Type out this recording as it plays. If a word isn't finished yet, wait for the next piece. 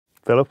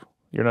Philip?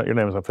 Your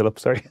name is not Philip,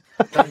 sorry.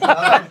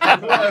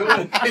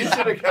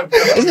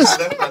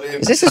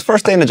 Is this his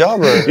first day in the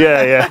job? Or?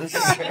 Yeah.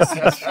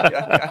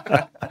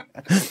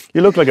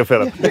 You look like a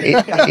Philip.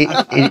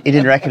 He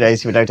didn't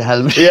recognise you without a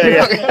helmet.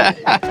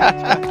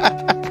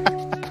 Yeah.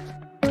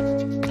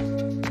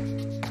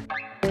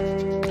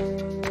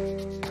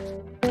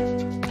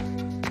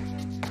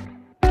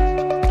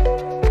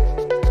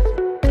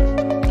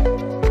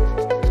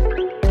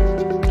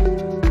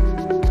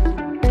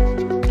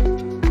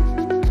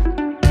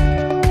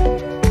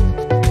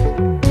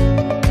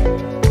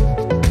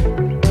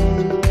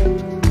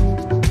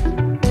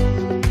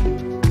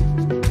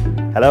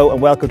 Hello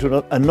and welcome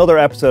to another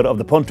episode of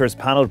the Punters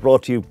panel,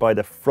 brought to you by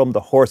the From the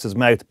Horse's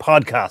Mouth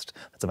podcast.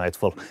 That's a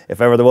mouthful,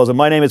 if ever there was. And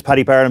my name is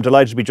Paddy Power. I'm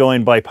delighted to be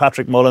joined by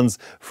Patrick Mullins,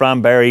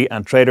 Fran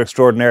and trader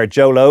extraordinaire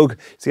Joe Logue.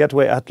 So I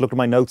had to look at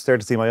my notes there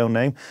to see my own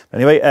name.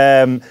 Anyway,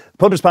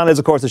 Punters panel is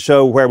of course a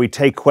show where we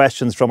take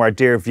questions from our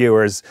dear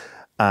viewers.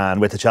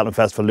 And with the Cheltenham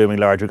Festival looming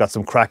large, we've got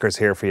some crackers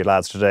here for you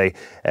lads today.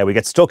 We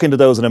get stuck into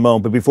those in a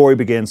moment, but before we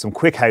begin, some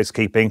quick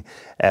housekeeping.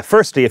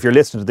 Firstly, if you're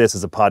listening to this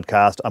as a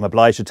podcast, I'm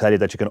obliged to tell you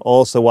that you can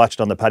also watch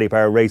it on the Paddy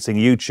Power Racing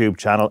YouTube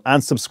channel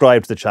and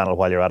subscribe to the channel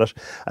while you're at it.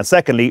 And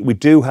secondly, we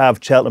do have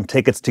Cheltenham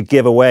tickets to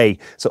give away.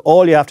 So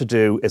all you have to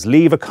do is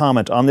leave a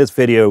comment on this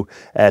video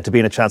to be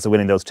in a chance of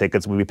winning those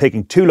tickets. We'll be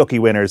picking 2 lucky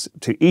winners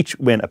to each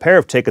win a pair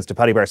of tickets to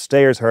Paddy Power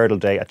Stayers Hurdle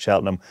Day at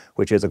Cheltenham,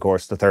 which is, of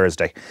course, the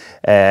Thursday.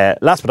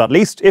 Last but not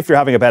least, if you're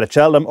having a bet at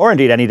Cheltenham, or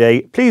indeed any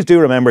day, please do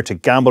remember to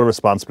gamble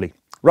responsibly.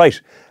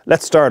 Right,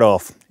 let's start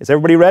off. Is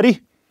everybody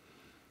ready?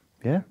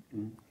 Yeah?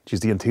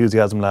 Geez, the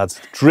enthusiasm, lads.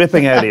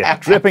 Dripping out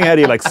of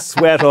you like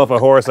sweat off a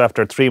horse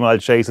after a 3-mile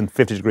chase in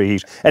 50-degree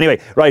heat.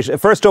 Anyway, right,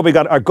 first up we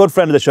got our good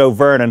friend of the show,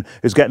 Vernon,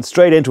 who's getting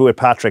straight into it,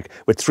 Patrick,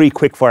 with 3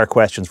 quick-fire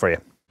questions for you.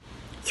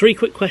 3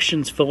 quick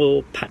questions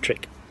for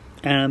Patrick.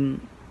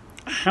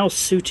 How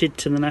suited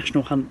to the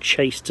National Hunt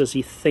Chase does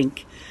he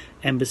think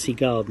Embassy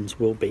Gardens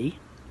will be?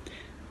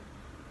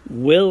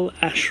 Will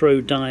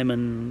Ashrow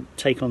Diamond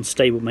take on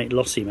stablemate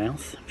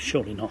LOSSIEMOUth?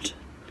 Surely not.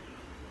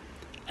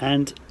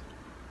 And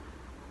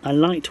I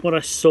liked what I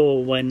saw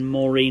when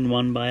Maureen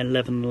won by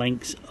 11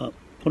 lengths up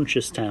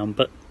Punchestown,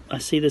 but I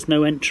see there's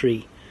no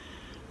entry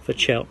for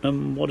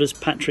Cheltenham. What does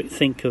Patrick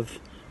think of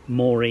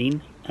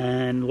Maureen,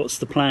 and what's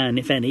the plan,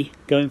 if any,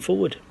 going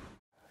forward?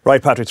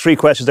 Right, Patrick, 3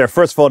 questions there.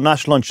 First of all,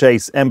 National Hunt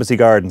Chase, Embassy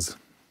Gardens.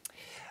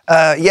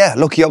 Yeah,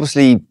 look, he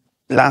obviously,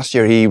 last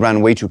year he ran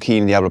way too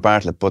keen in the Albert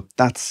Bartlett, but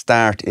that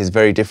start is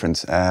very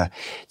different.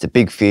 It's a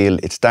big field.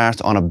 It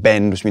starts on a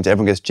bend, which means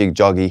everyone gets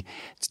jig-joggy.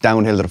 It's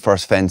downhill to the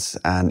first fence,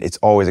 and it's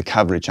always a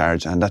cavalry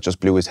charge, and that just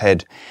blew his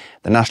head.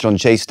 The National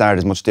Hunt Chase start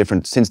is much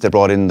different. Since they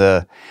brought in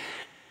the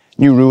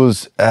new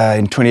rules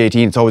in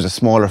 2018, it's always a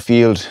smaller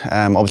field.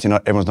 Obviously,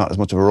 everyone's not as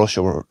much of a rush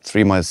over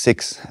 3 miles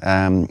 6.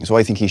 So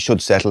I think he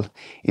should settle.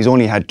 He's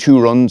only had 2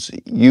 runs.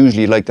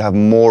 Usually, you'd like to have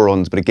more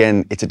runs, but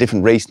again, it's a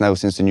different race now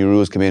since the new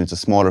rules came in. It's a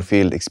smaller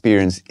field.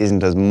 Experience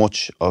isn't as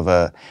much of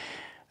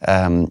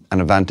an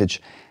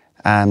advantage.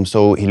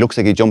 So he looks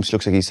like he jumps. He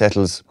looks like he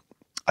settles.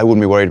 I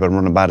wouldn't be worried about him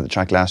running bad at the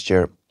track last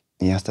year.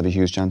 He has to have a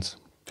huge chance.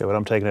 Okay, what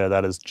I'm taking out of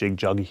that is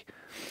jig-joggy.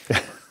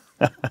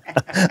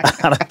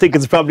 And I think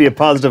it's probably a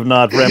positive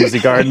nod for Embassy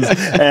Gardens.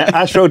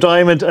 Ashrow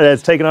Diamond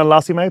is taking on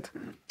LOSSIEMOUth.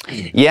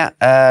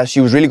 Yeah,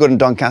 she was really good in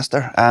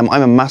Doncaster. I'm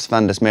a massive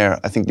fan of this mare.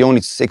 I think the only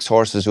 6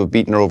 horses who have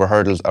beaten her over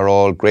hurdles are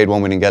all Grade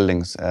 1 winning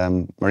geldings.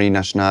 Marine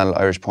Nationale,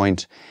 Irish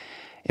Point,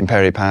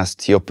 Imperi Pass,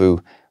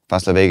 Teahupoo,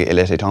 Fast La Vega,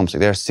 Elete Thompson.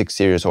 They're 6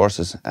 serious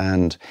horses.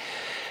 And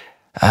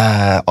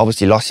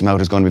obviously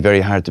LOSSIEMOUth is going to be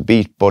very hard to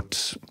beat,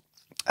 but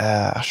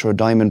Ashrow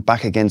Diamond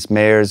back against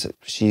mares.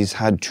 She's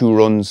had 2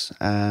 runs.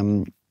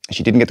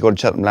 She didn't get to go to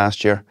Cheltenham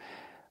last year,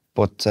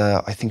 but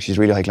I think she's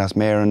really high-class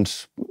mare, and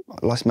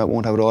LOSSIEMOUth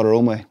won't have it all her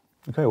own way.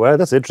 Okay, well,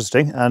 that's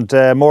interesting. And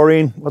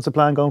Maureen, what's the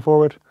plan going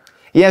forward?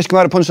 Yeah, she came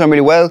out of Punchestown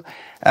really well.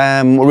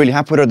 We're really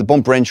happy with her. The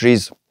bumper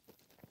entries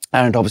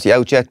aren't obviously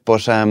out yet,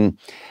 but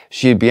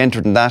she'll be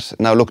entered in that.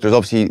 Now, look,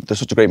 there's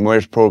such a great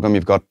mares programme.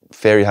 You've got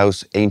Fairy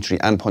House, Aintree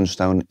and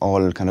Punchestown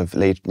all kind of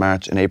late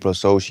March and April,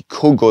 so she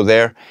could go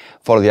there,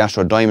 follow the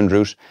Ashrow Diamond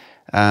route,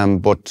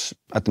 but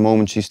at the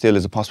moment she still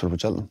is a possible for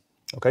Cheltenham.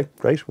 Okay,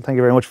 great. Well, thank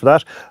you very much for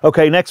that.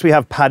 Okay, next we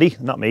have Paddy,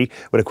 not me,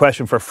 with a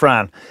question for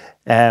Fran.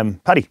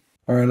 Paddy.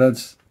 All right,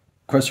 lads.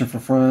 Question for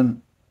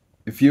Fran.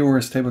 If you were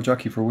a stable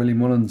jockey for Willie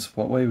Mullins,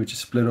 what way would you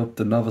split up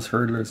the novice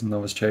hurdlers and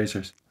novice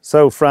chasers?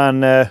 So,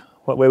 Fran,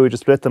 what way would you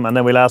split them? And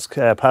then we'll ask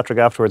Patrick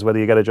afterwards whether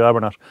you get a job or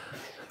not.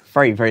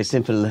 Very, very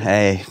simple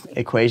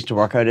equation to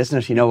work out, isn't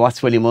it? You know,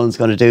 what's Willie Mullins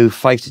going to do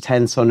 5 to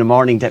 10 Sunday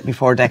morning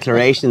before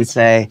declarations?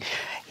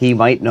 He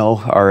might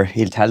know, or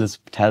he'll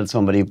tell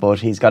somebody,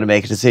 but he's got to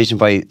make a decision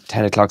by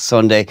 10 o'clock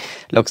Sunday.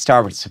 Look,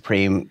 Starboard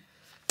Supreme.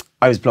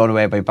 I was blown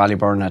away by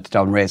Ballyburn at the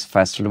Dublin Race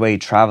Festival. The way he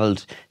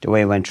travelled, the way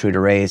he went through the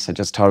race, I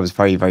just thought it was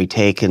very, very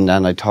taken.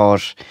 And I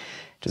thought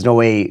there's no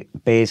way,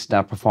 based on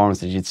that performance,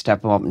 that you'd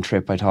step him up and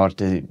trip. I thought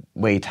the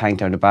way he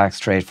tanked down the back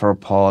straight for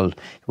Paul, the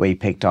way he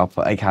picked up,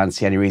 I can't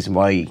see any reason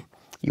why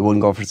you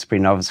wouldn't go for the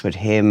Supreme Novice with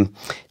him.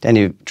 Then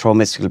you throw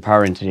Mystical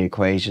Power into the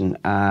equation,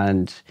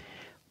 and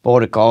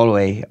Both at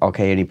Galway,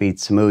 okay, and he beat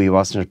Samui,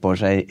 wasn't it?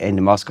 But in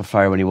the Moscow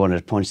Flyer when he won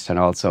at Punchestown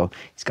also,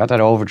 he's got that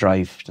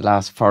overdrive the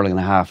last furlong and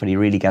a half, and he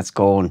really gets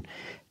going.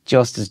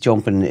 Just as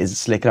jumping is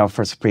slicking out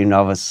for Supreme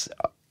Novice,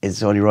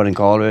 is only running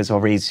Galway, is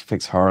over easy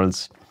fixed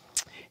hurls.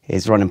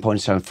 He's running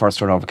Punchestown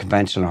first run over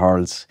conventional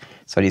hurls.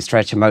 So you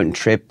stretch him out and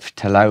trip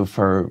to allow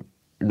for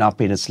not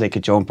being as slick a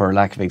jumper,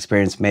 lack of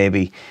experience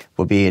maybe,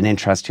 would be an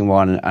interesting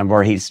one. And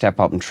where he'd step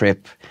up and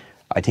trip,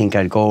 I think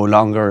I'd go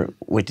longer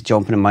with the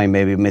jumping in mind,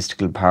 maybe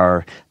Mystical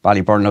Power.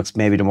 Ballyburn looks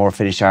maybe the more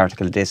finished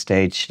article at this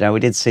stage. Now, we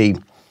did see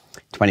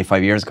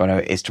 25 years ago now,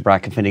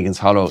 Isterbrack and Finnegan's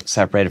Hollow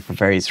separated for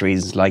various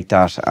reasons like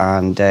that.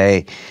 And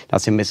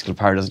not saying Mystical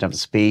Power doesn't have the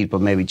speed,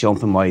 but maybe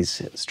jumping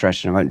wise,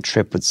 stretching him out and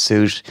trip would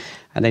suit.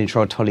 And then you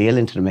throw Tully Hill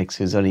into the mix,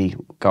 who's only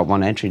got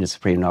one entry in the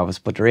Supreme Novice.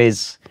 But there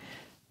is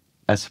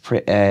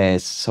a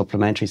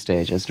supplementary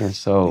stage, isn't there?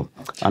 So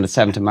on the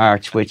 7th of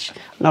March, which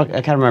I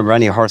can't remember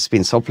any horse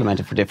being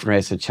supplemented for different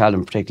races at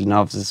Cheltenham, particularly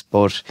novices,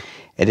 but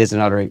it is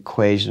another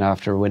equation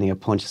after winning at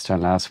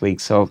Punchestown last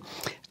week. So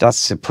that's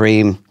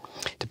Supreme.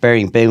 The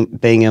Bearing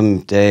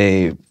Bingham,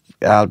 the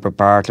Albert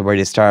Bartlett, where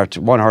they start.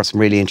 One horse I'm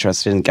really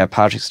interested in, get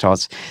Patrick's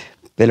thoughts.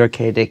 Biller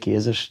K. Dickey,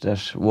 is it,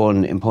 that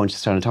won in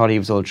Punchestown? I thought he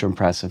was ultra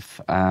impressive,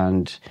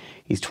 and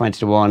he's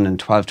 20-1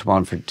 and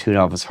 12-1 for 2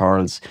 novice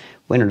hurls.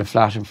 Winner the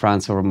flat in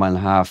France over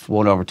 1.5 miles,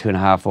 won over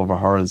 2.5 over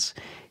hurls.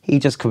 He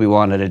just could be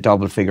one at a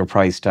double figure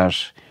price that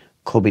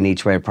could be an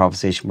each way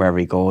proposition wherever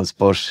he goes.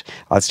 But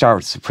I'll start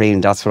with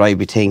Supreme, that's what I'd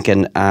be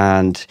thinking.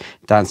 And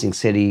Dancing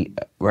City,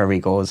 wherever he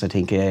goes, I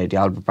think the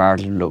Albert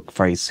Bartlett look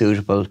very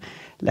suitable.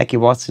 Lecky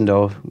Watson,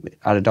 though,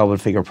 at a double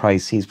figure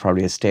price, he's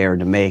probably a stayer in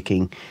the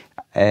making.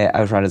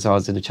 Outran his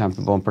odds in the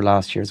Champion Bumper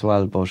last year as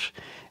well, but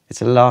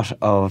it's a lot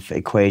of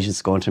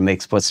equations going to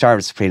mix. But start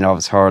with Supreme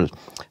Novice Hurl.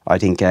 I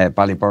think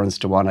Ballyburn's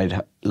the one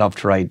I'd love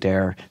to ride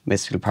there.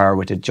 Mystical Power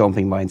with a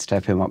jumping mind,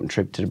 step him up and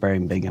trip to the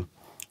Bearing Bingham.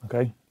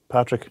 Okay,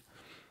 Patrick.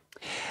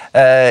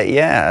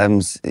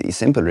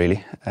 Simple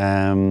really.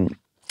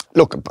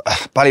 Look,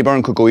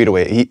 Ballyburn could go either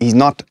way. He's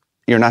not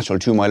your natural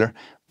 2-miler,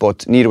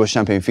 but neither was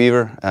Champagne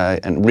Fever,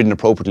 and ridden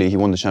appropriately, he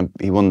won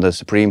the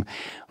Supreme.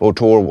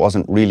 O'Toole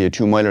wasn't really a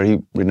 2-miler, he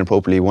ridden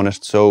appropriately, won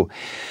it. So,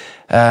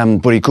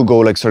 but he could go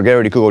like Sir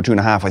Garrett, he could go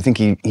 2.5. I think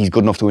he's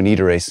good enough to win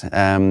either race.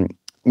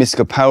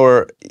 Mystical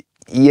Power,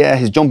 yeah,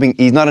 his jumping,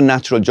 he's not a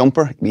natural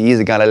jumper. He is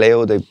a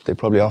Galileo, they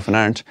probably often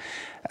aren't.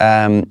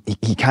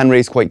 He can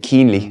race quite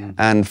keenly,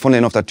 and funnily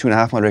enough, that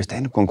 2.5 mile race, they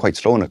end up going quite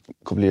slow in a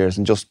couple of years,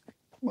 and just,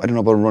 I don't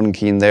know about running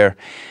keen there.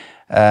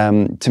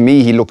 To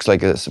me, he looks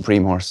like a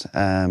Supreme horse.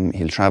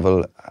 He'll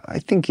travel. I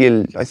think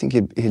he'll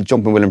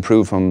jump and will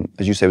improve from,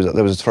 as you say, that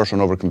was his first run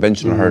over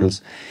conventional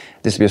hurdles.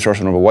 This will be his first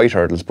run over white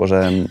hurdles, but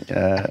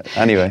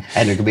anyway.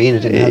 Edna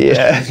Gabina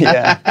didn't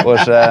yeah.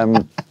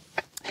 But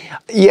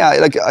yeah,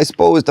 like I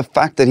suppose the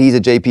fact that he's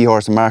a JP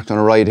horse and Mark's going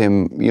to ride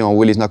him, you know,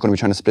 Willie's not going to be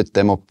trying to split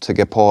them up to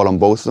get Paul on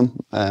both of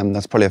them.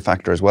 That's probably a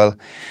factor as well.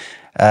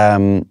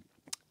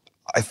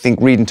 I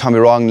think reading Tommy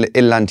Wrong,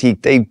 Il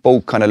Antique, they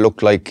both kind of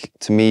look like,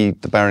 to me,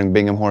 the Bearing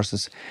Bingham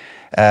horses.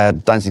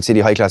 Dancing City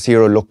High Class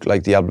Hero look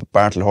like the Albert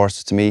Bartlett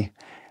horses to me.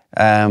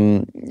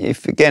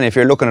 If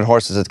you're looking at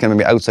horses that's going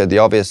to be outside the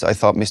obvious, I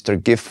thought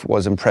Mr. Giff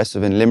was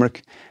impressive in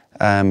Limerick.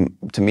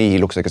 To me, he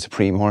looks like a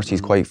Supreme horse.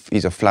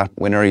 He's a flat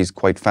winner. He's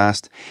quite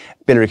fast.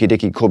 Billericay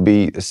Dickey could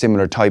be a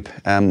similar type.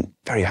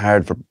 Very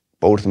hard for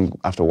both of them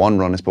after one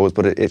run, I suppose,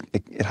 but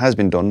it has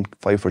been done.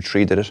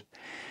 5-3 did it.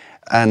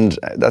 And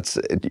that's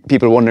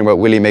people wondering about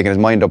Willie making his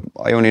mind up.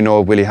 I only know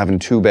of Willie having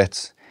 2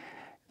 bets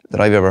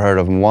that I've ever heard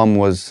of, and one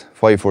was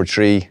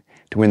 5-3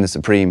 to win the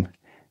Supreme,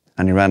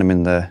 and he ran him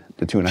in the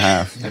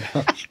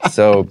 2.5.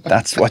 So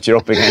that's what you're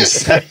up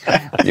against.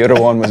 The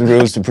other one was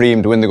Rules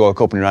Supreme to win the Gold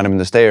Cup, and he ran him in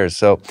the Stairs.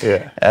 So so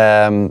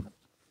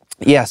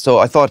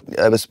I thought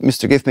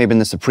Mr. Gift maybe in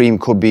the Supreme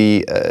could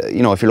be,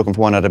 if you're looking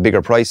for one at a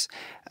bigger price.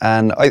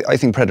 And I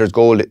think Predator's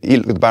Gold,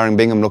 the Bearing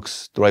Bingham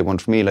looks the right one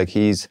for me. Like,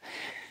 he's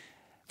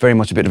very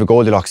much a bit of a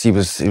Goldilocks. He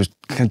was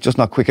just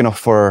not quick enough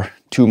for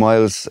 2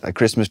 miles. At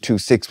Christmas,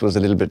 2.6 was a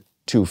little bit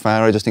too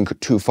far. I just think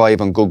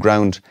 2.5 on good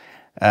ground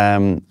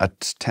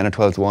at 10 or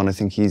 12-1. I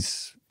think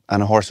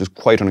and a horse who's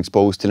quite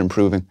unexposed, still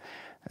improving.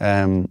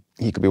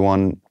 He could be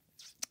one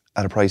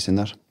at a price in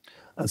that.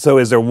 And so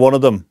is there one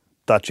of them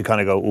that you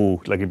kind of go,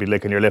 ooh, like you'd be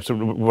licking your lips,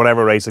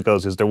 whatever race it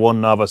goes? Is there one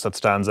novice that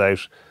stands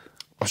out?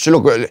 So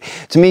look,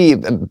 to me,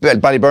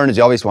 Ballyburn is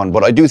the obvious one,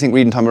 but I do think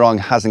Reading Tommy Wrong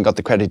hasn't got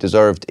the credit he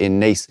deserved in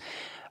Naas.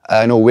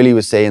 I know Willie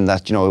was saying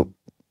that,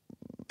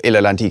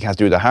 Il Antique has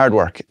to do the hard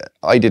work.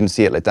 I didn't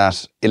see it like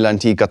that. Il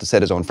Antique got to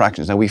set his own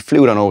fractions. Now, we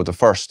flew down over the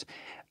first,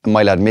 and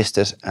my lad missed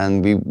it,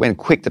 and we went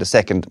quick to the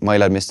second, my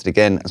lad missed it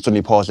again, and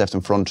suddenly Paul's left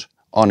in front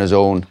on his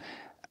own,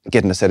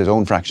 getting to set his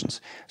own fractions.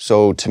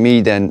 So to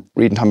me then,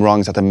 Reading Tommy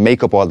Wrong's had to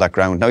make up all that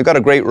ground. Now, he got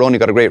a great run, he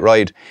got a great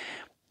ride,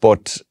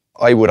 but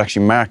I would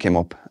actually mark him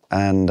up,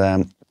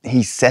 and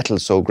he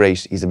settles so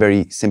great. He's a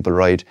very simple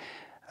ride.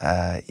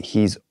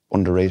 He's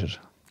underrated.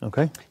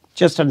 Okay.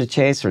 Just on the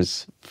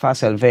chasers,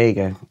 Facile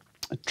Vega,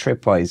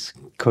 trip-wise,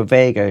 could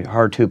Vega,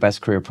 her 2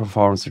 best career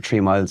performances for 3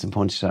 miles in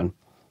Punchestown,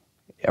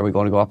 are we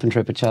going to go up and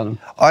trip at Cheltenham?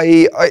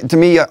 To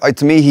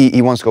me,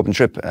 he wants to go up and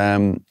trip.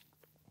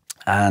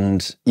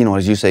 And, you know,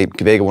 as you say,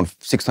 Kvega won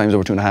 6 times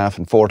over 2.5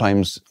 and 4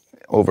 times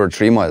over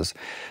 3 miles.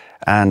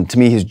 And to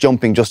me, his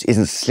jumping just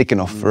isn't slick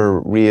enough for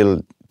a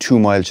real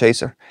 2-mile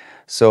chaser.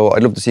 So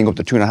I'd love to see him go up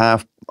to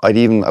 2.5.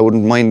 I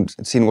wouldn't mind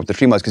seeing him go up to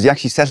 3 miles, because he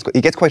actually settles.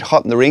 He gets quite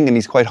hot in the ring, and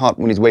he's quite hot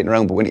when he's waiting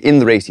around. But when in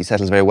the race, he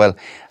settles very well.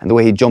 And the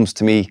way he jumps,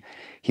 to me,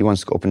 he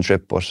wants to go up and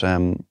trip. But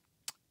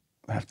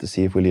I have to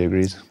see if Willie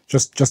agrees.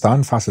 Just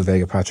on Fossil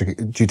Vega, Patrick,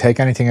 do you take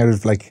anything out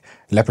of, like,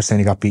 Leopardstown?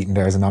 He got beaten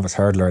there as a novice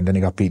hurdler, and then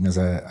he got beaten as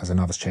a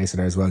novice chaser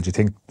there as well. Do you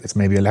think it's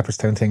maybe a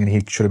Leopardstown thing and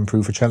he should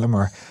improve for Cheltenham,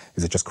 or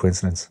is it just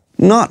coincidence?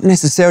 Not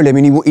necessarily. I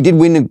mean, he did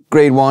win a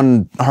Grade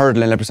 1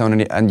 hurdle in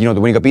Leopardstown, and you know,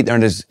 when he got beaten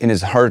there in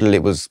his hurdle,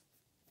 it was,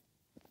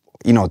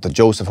 you know, the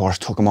Joseph horse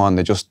took him on.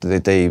 They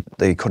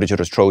cut each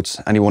other's throats,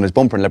 and he won his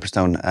bumper in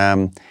Leopardstown.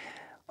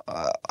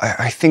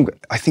 I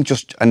think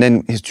just, and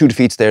then his 2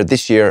 defeats there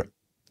this year,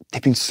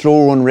 they've been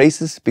slow run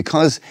races,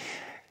 because,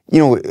 you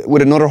know,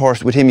 with another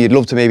horse, with him, you'd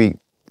love to maybe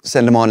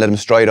send him on, let him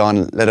stride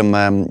on, let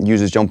him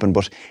use his jumping,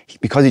 but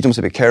because he jumps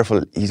a bit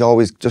careful, he's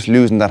always just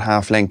losing that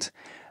half length.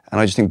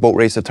 And I just think both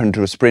races have turned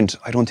into a sprint.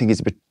 I don't think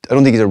he's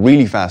a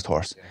really fast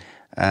horse.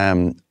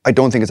 I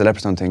don't think it's a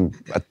Leopardstown thing,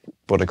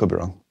 but I could be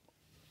wrong.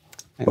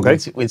 Okay.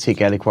 We'll see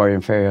Gaelic Warrior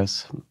and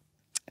Fairyhouse.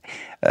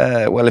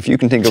 Well, if you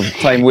can think of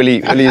time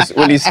Willie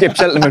skipped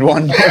Cheltenham at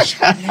one.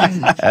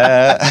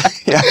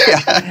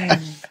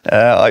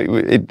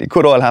 It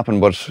could all happen,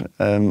 but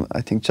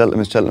I think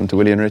Cheltenham is Cheltenham to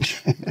Willie and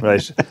Rich.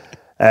 Right.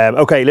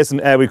 Okay, listen,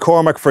 we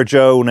Cormac for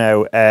Joe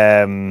now.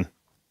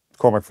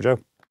 Cormac for Joe.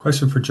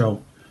 Question for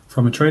Joe.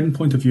 From a trading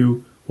point of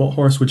view, what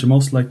horse would you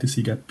most like to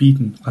see get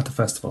beaten at the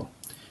festival?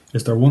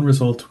 Is there one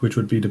result which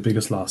would be the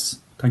biggest loss?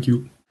 Thank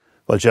you.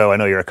 Well, Joe, I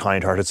know you're a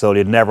kind-hearted soul.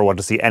 You'd never want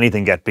to see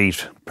anything get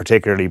beat,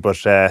 particularly,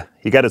 but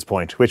you get his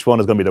point. Which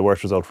one is going to be the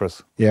worst result for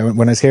us? Yeah,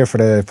 when I was here for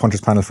the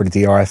Punters panel for the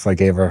DRF, I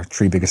gave our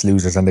 3 biggest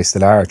losers, and they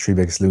still are our 3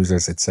 biggest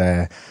losers. It's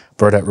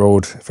Burdett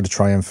Road for the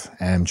Triumph,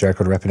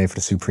 Jericho the Repine for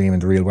the Supreme,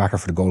 and the Real Whacker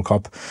for the Gold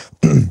Cup.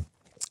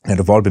 And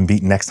they've all been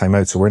beaten next time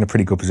out, so we're in a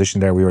pretty good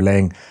position there. We were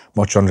laying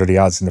much under the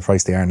odds in the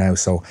price they are now.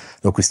 So,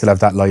 look, we still have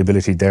that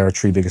liability. They're our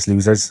 3 biggest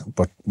losers,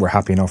 but we're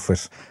happy enough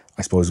with,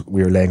 I suppose,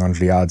 we were laying under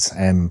the odds.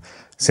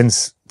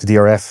 Since the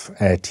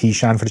DRF,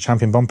 T-Shan for the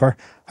champion bumper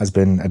has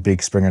been a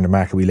big springer in the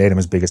market. We laid him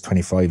as big as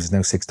 25. He's now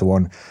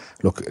 6-1.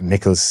 Look,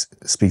 Nichols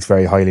speaks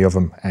very highly of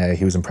him.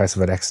 He was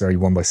impressive at Exeter. He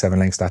won by 7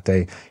 lengths that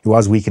day. He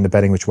was weak in the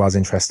betting, which was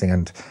interesting.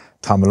 And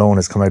Tom Malone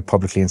has come out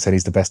publicly and said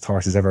he's the best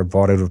horse he's ever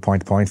bought out of a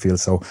point-to-point field.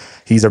 So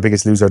he's our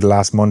biggest loser the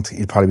last month.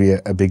 He'll probably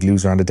be a big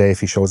loser on the day if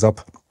he shows up.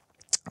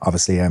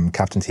 Obviously,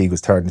 Captain Teague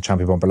was 3rd in the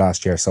champion bumper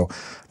last year. So,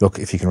 look,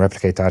 if you can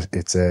replicate that,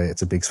 it's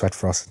a big sweat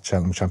for us,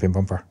 Cheltenham champion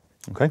bumper.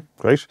 Okay,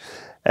 great.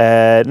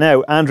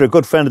 Now, Andrew, a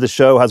good friend of the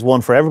show, has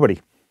one for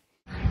everybody.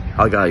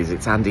 Hi guys,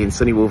 it's Andy in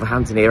sunny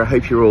Wolverhampton here. I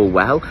hope you're all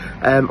well.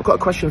 I've got a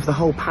question for the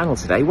whole panel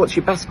today. What's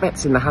your best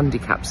bets in the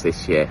handicaps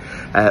this year?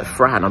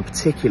 Fran, I'm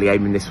particularly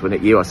aiming this one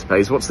at you, I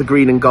suppose. What's the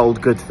green and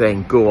gold good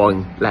thing? Go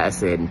on, let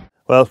us in.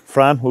 Well,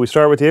 Fran, will we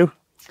start with you?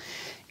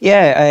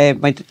 Yeah,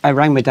 I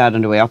rang my dad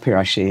on the way up here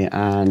actually,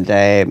 and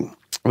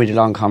we had a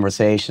long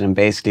conversation, and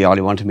basically all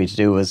he wanted me to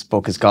do was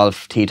book his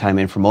golf tee time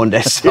in for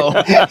Monday. So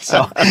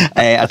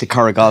at the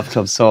Curragh Golf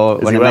Club. So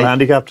is he well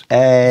handicapped?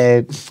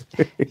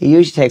 He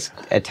usually takes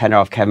a tenner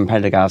off Kevin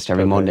Prendergast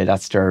every Monday.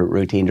 That's their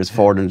routine. There's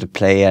 4 of them to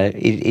play.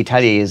 He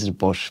tell you he isn't,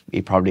 but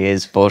he probably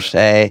is. But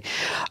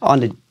on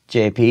the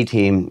JP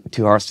team,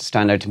 2 horses to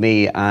stand out to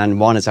me, and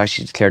one is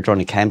actually declared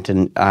running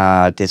Kempton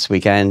this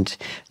weekend.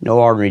 No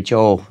Ordinary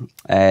Joe,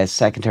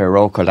 second to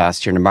Iroko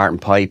last year in the Martin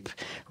Pipe,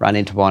 ran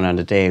into one on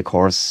the day, of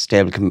course,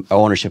 stable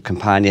ownership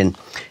companion.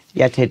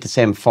 Yet to hit the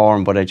same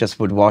form, but I just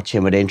would watch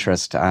him with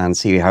interest and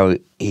see how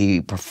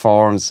he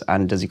performs,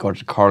 and does he go to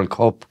the Coral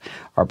Cup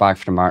or back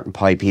for the Martin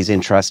Pipe. He's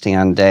interesting,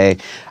 and a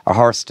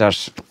horse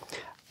that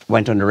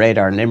went under the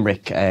radar in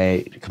Limerick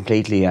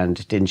completely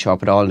and didn't show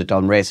up at all in the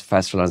Dublin Race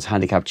Festival on his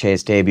handicap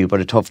chase debut,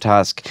 but a tough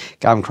task.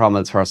 Gavin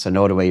Cromwell's horse, I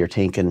know the way you're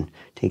thinking.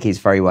 I think he's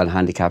very well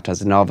handicapped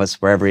as a novice,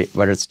 whether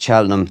it's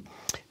Cheltenham,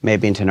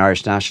 maybe into an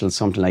Irish National,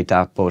 something like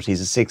that, but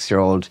he's a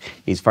 6-year-old.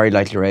 He's very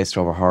likely raced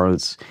over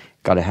hurdles.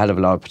 Got a hell of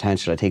a lot of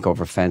potential, I think,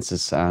 over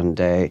fences, and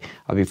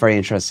I'll be very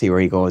interested to see where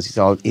he goes.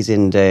 He's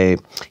in the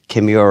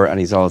Kimure, and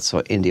he's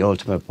also in the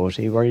Ultimate, but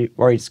he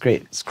worried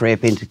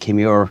scrape into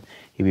Kimure.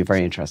 He'd be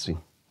very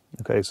interesting.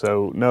 Okay,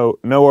 so no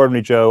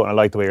Ordinary Joe, and I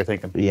like the way you're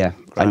thinking. Yeah,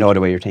 I know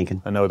the way you're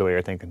thinking. I know the way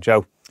you're thinking.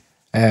 Joe?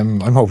 I'm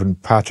hoping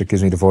Patrick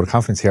gives me the vote of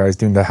confidence here. I was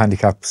doing the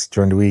handicaps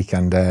during the week,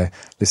 and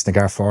listening to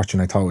Gar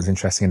Fortune, I thought it was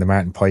interesting in the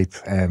Martin Pipe.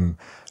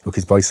 Look,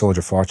 his By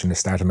Soldier Fortune has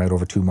started him out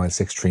over 2 mile,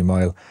 6-3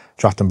 mile.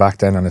 Dropped him back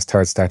then on his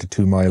 3rd start at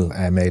 2 mile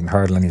maiden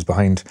hurdle, and he's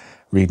behind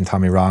Reed and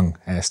Tommy Wrong.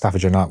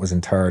 Staffordshire Knot was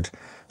in 3rd.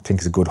 I think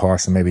he's a good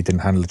horse, and maybe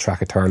didn't handle the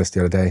track at Thurles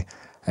the other day.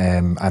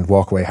 And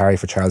Walkaway Harry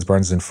for Charles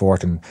Burns is in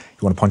 4th, and he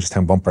won a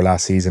Punchestown bumper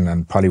last season,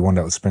 and probably one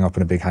that will spring up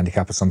in a big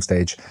handicap at some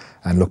stage.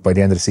 And look, by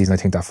the end of the season, I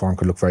think that form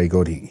could look very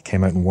good. He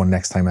came out and won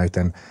next time out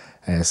then.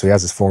 So he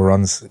has his 4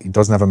 runs. He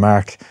doesn't have a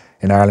mark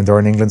in Ireland or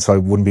in England, so I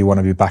wouldn't be one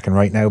to be backing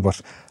right now, but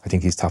I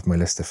think he's top of my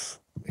list if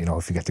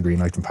you get the green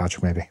light from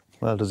Patrick, maybe.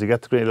 Well, does he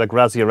get the green, like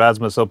Razzie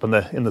Erasmus up in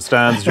the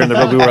stands during the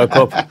Rugby World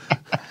Cup?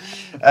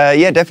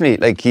 Yeah, definitely.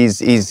 Like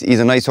he's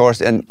a nice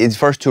horse, and his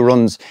first 2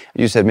 runs,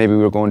 you said maybe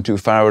we were going too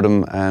far with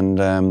him,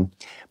 and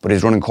but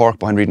his running Cork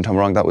behind Reed and Tom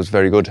Wrong, that was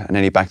very good, and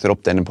then he backed it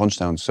up then in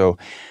Punchdown. So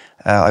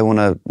I won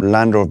a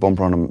Land Rover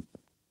bumper on him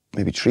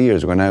maybe 3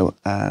 years ago now,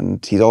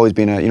 and he's always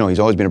been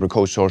a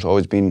coach horse,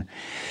 always been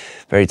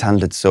very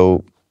talented.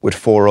 So with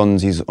 4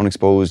 runs, he's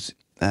unexposed,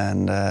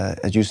 and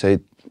as you say,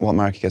 what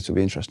mark he gets will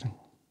be interesting.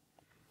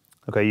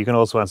 Okay, you can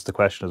also answer the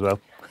question as well.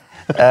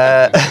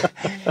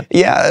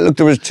 Yeah, look,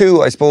 there was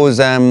 2, I suppose.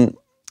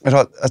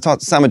 I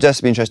thought Sam would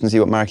just be interesting to see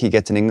what mark he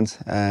gets in England.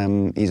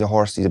 He's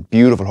a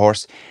beautiful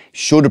horse.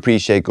 Should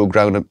appreciate good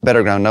ground,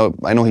 better ground. Now,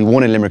 I know he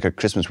won in Limerick at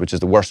Christmas, which is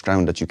the worst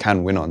ground that you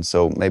can win on,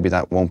 so maybe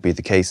that won't be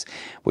the case.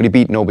 But he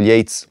beat Noble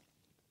Yates.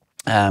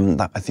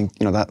 I think,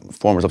 that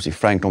form is obviously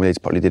Frank. Noble Yates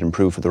probably did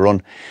improve for the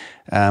run.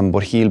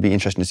 But he'll be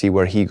interesting to see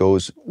where he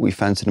goes. We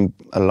fancied him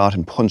a lot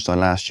in Punchdown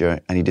last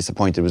year, and he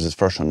disappointed. It was his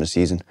first run of the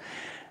season,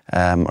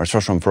 or his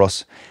first run for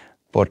us.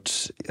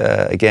 But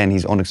again,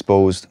 he's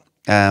unexposed.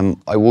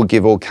 I would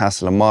give Old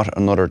Castle and Mott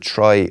another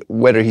try.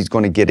 Whether he's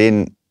going to get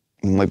in,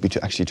 he might be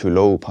actually too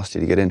low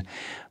possibly to get in.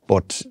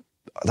 But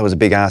that was a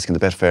big ask in the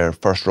Betfair.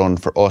 First run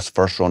for us,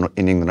 first run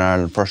in England and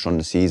Ireland, first run of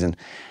the season.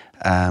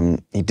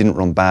 He didn't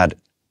run bad.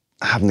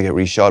 Having to get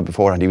reshod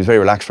beforehand. He was very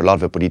relaxed for a lot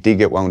of it, but he did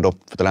get wound up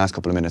for the last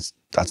couple of minutes.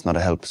 That's not a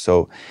help.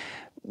 So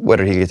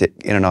whether he'll get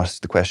in or not is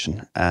the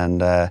question.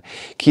 And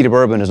Key to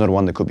Bourbon is another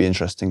one that could be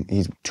interesting.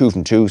 He's 2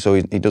 from 2, so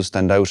he does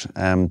stand out.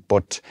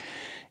 But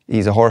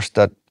he's a horse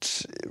that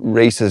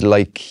races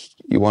like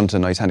you want a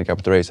nice handicap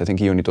at the race. I think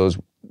he only does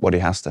what he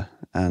has to,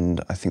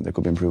 and I think there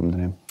could be improvement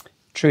in him.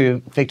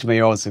 True victim of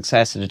your own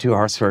success. The 2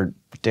 horses were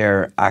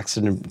their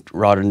accident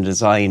rather than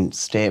design.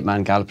 State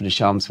Man, Galloping the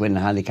Shams, winning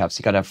the handicaps.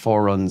 You got to have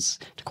 4 runs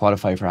to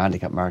qualify for a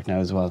handicap mark now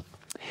as well.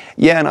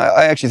 Yeah, and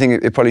I actually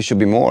think it probably should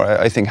be more.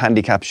 I think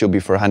handicap should be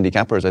for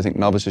handicappers. I think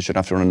novices should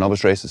have to run in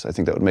novice races. I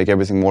think that would make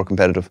everything more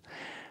competitive.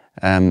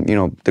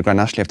 The Grand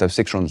National have to have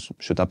 6 runs.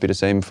 Should that be the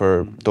same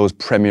for those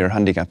premier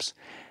handicaps?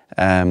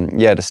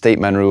 Yeah, the State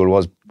Man rule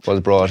was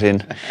brought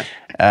in.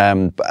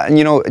 And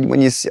when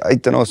you see, I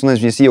don't know, sometimes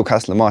when you see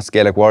O'Castle and Moss,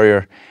 Gaelic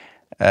Warrior,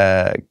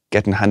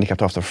 getting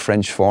handicapped off their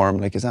French form,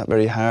 like, is that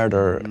very hard?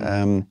 Or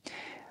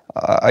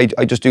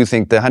I just do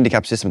think the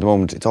handicap system at the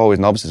moment, it's always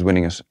novices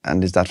winning it,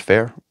 and is that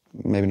fair?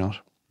 Maybe not.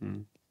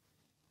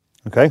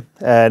 Okay,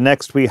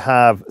 next we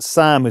have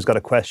Sam, who's got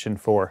a question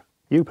for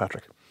you,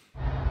 Patrick.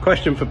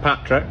 Question for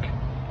Patrick.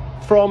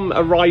 From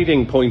a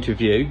riding point of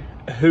view,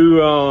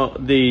 who are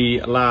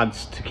the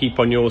lads to keep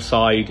on your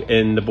side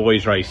in the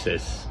boys'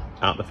 races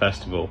at the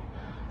festival?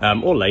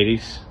 Or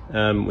ladies,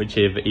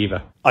 whichever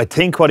either. I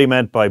think what he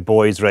meant by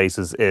boys'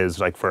 races is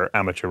like for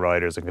amateur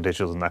riders and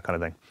conditionals and that kind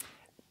of thing.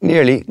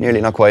 Nearly,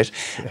 not quite.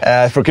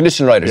 For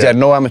conditional riders,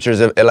 no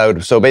amateurs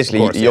allowed. So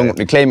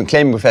basically, claiming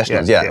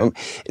professionals.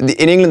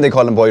 In England, they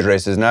call them boys'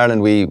 races. In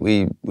Ireland,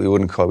 we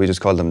wouldn't call. We just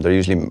call them. They're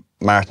usually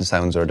Martin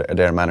Sounds or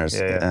their manners.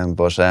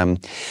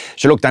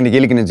 So look, Danny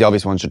Gilligan is the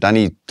obvious one. So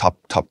Danny, top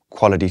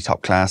quality,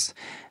 top class.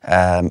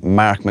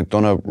 Mark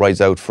McDonough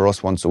rides out for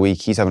us once a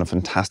week. He's having a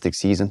fantastic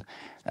season.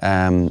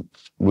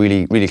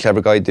 Really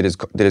clever guy. Did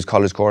his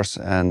college course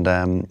and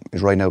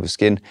is riding out with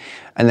skin.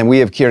 And then we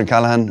have Kieran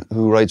Callahan,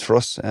 who rides for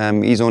us.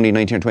 He's only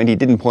 19 or 20. He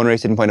didn't point a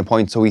race, didn't point a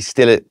point, so he's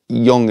still a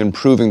young,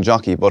 improving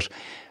jockey, but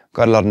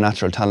got a lot of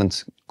natural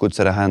talent, good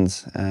set of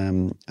hands,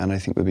 and I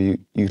think we'll be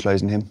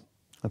utilising him.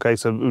 Okay,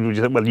 so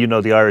you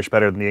know the Irish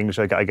better than the English,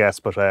 I guess,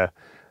 but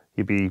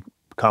you'd be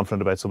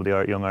confident about some of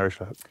the young Irish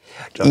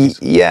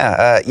jockeys?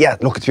 Yeah.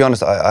 Look, to be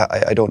honest,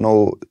 I don't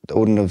know. I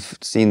wouldn't have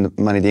seen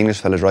many of the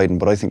English fellas riding,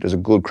 but I think there's a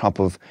good crop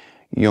of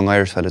young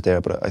Irish fellas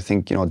there. But I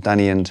think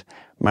Danny and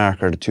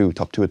Mark are the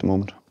top two at the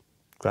moment.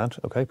 Grant.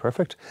 Okay,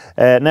 perfect.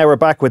 Now we're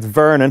back with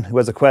Vernon, who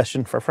has a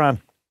question for Fran.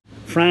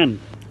 Fran,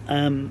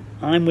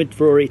 I'm with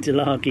Rory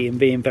DeLargy and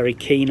being very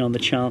keen on the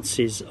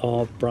chances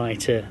of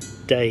brighter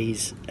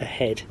days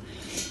ahead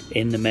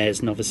in the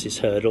Mares Novices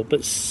Hurdle,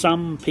 but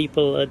some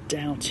people are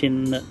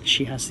doubting that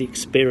she has the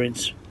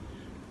experience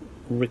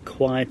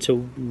required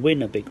to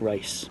win a big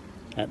race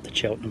at the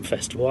Cheltenham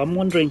Festival. I'm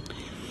wondering,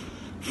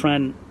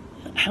 Fran,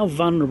 how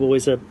vulnerable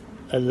is a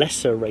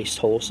lesser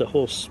racehorse, a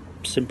horse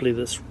simply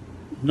that's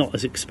not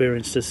as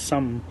experienced as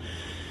some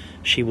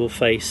she will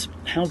face?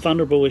 How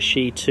vulnerable is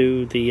she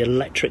to the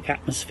electric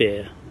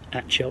atmosphere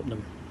at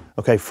Cheltenham?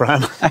 Okay,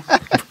 Fran,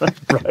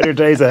 brighter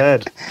days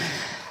ahead.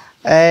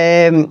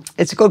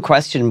 It's a good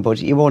question,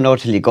 but you won't know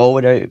till you go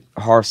with a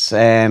horse.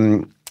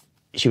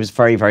 She was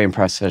very, very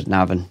impressive at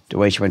Navan, the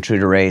way she went through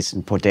the race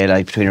and put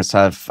daylight between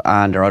herself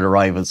and her other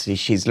rivals.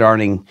 She's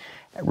learning,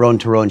 run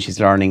to run, she's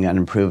learning and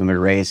improving with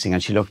racing,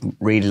 and she looked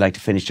really like the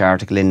finished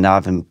article in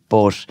Navan,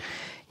 but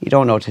you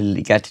don't know till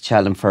you get to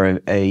Cheltenham. For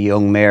a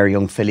young mare,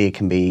 young filly, it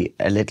can be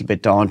a little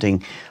bit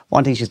daunting.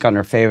 One thing she's got in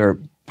her favour,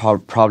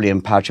 probably,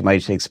 and Patrick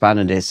might expand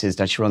on this, is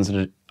that she runs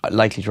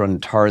likely to run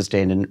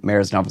Thursday in the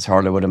Mayor's Novice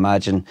Hurl, I would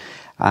imagine.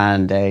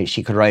 And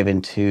she could arrive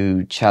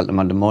into Cheltenham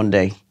on the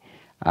Monday,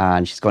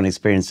 and she's going to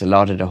experience a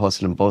lot of the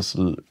hustle and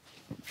bustle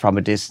from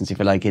a distance, if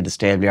you like, in the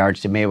stable yard.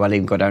 They may well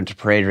even go down to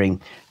parade ring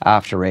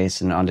after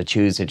racing on the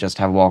Tuesday, just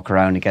have a walk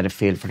around and get a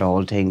feel for the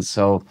whole thing.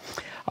 So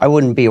I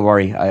wouldn't be a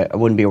worry. I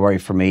wouldn't be a worry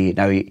for me.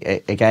 Now,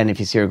 again, if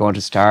you see her going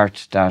to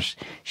start, that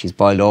she's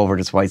boiled over,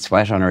 there's white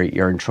sweat on her,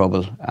 you're in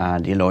trouble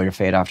and you lower your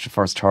fate after the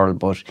first hurl.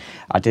 But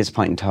at this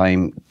point in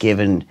time,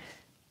 given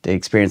the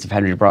experience of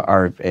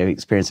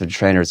experience of the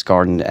trainers,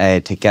 Gordon,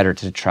 to get her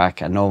to the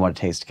track and know what it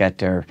takes to get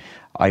there,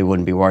 I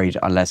wouldn't be worried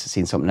unless I've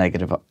seen something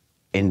negative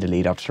in the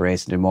lead up to the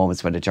race in the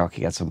moments when the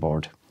jockey gets on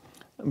board.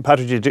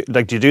 Patrick, do you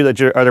do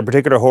that? Are there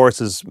particular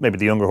horses, maybe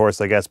the younger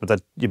horse, I guess, but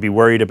that you'd be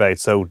worried about?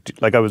 So,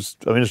 like, I'm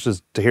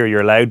interested to hear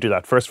you're allowed to do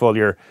that. First of all,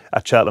 you're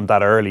at Cheltenham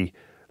that early.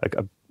 Like,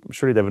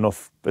 surely they have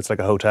enough. It's like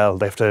a hotel.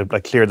 They have to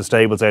like clear the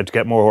stables out to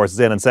get more horses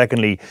in. And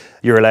secondly,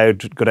 you're allowed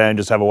to go down and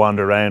just have a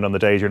wander around on the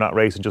days you're not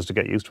racing, just to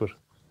get used to it.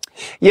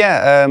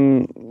 Yeah,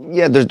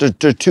 there's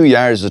 2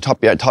 yards, the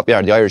top yard,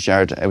 the Irish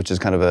yard, which is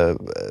kind of a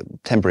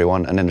temporary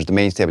one, and then there's the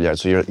main stable yard,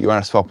 so you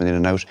are swapping in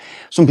and out.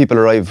 Some people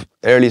arrive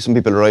early, some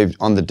people arrive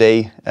on the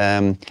day.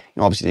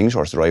 Obviously the English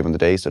horses arrive on the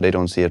day, so they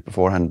don't see it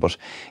beforehand. But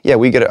yeah,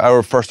 we get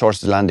our first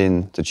horses land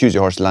in, the Tuesday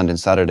horses land in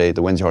Saturday,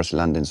 the Wednesday horses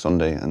land in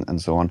Sunday,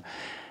 and so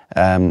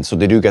on. So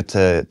they do get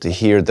to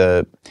hear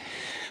the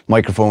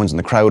microphones and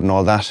the crowd and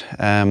all that.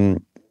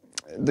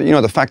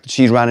 The fact that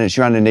she ran an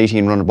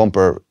 18-runner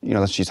bumper,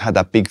 that she's had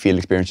that big field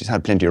experience, she's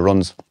had plenty of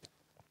runs.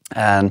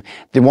 And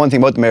the one thing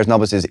about the Mayor's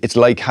Novice is it's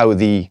like how all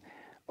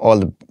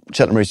the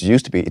Cheltenham races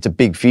used to be. It's a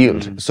big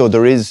field. So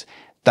there is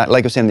that,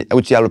 like I was saying,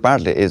 which the Albert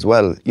Bartlett as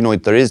well,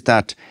 there is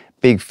that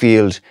big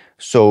field.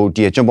 So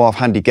do you jump off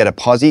handy, get a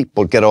posse,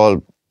 but get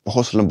all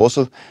hustle and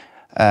bustle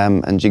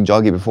and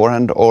jig-joggy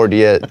beforehand? Or do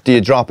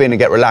you drop in and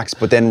get relaxed,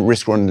 but then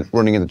risk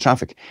running into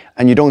traffic?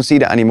 And you don't see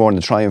that anymore in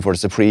the Triumph or the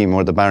Supreme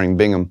or the Barring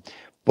Bingham.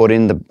 But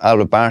in the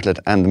Albert Bartlett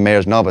and the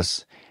Mayor's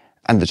Novice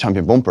and the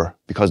Champion Bumper,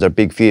 because they're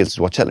big fields,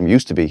 what Cheltenham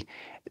used to be,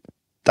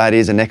 that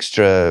is an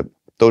extra.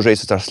 Those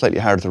races are slightly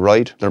harder to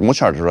ride. They're much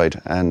harder to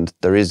ride, and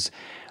there is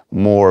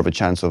more of a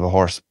chance of a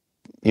horse,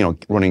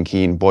 running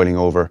keen, boiling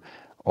over,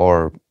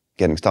 or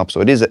getting stopped.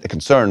 So it is a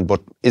concern,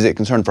 but is it a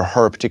concern for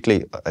her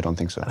particularly? I don't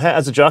think so.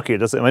 As a jockey,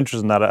 I'm interested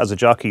in that as a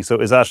jockey. So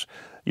is that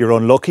you're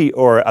unlucky,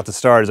 or at the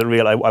start is it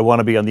real? I want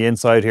to be on the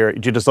inside here.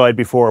 Do you decide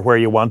before where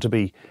you want to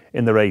be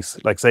in the race?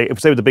 Like say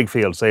with the big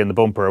field, say in the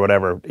bumper or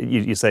whatever,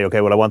 you say,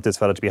 okay, well I want this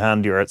fella to be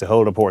handy, or it's a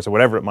hold-up horse, or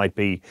whatever it might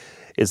be.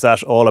 Is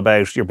that all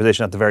about your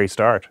position at the very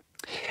start?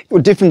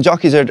 Well, different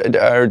jockeys have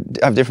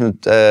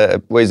different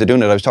ways of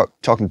doing it. I was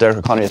talking to Derek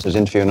O'Connor as I was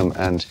interviewing him,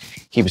 and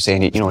he was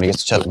saying, when he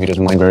gets to Cheltenham, he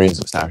doesn't mind where he is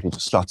at the start. He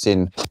just slots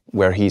in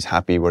where he's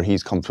happy, where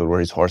he's comfortable, where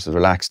his horse is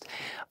relaxed.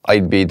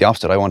 I'd be the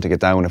opposite. I want to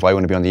get down if I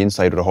want to be on the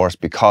inside with a horse,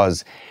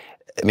 because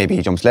maybe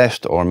he jumps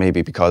left, or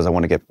maybe because I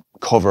want to get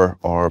cover,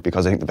 or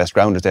because I think the best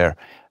ground is there.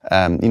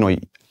 But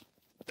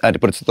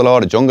it's the law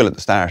of the jungle at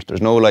the start.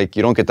 There's no you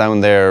don't get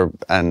down there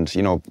and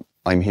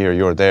I'm here,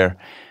 you're there.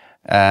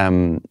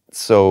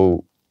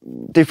 So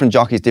different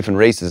jockeys, different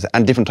races,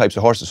 and different types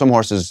of horses. Some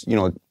horses,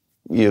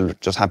 you're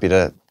just happy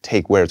to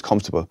take where it's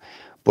comfortable.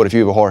 But if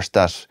you have a horse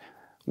that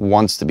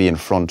wants to be in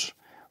front,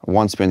 or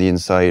wants to be on the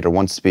inside, or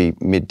wants to be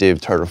mid-div,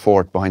 third or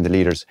fourth behind the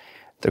leaders,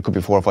 there could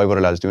be 4 or 5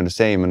 other lads doing the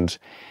same. And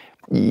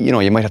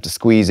you might have to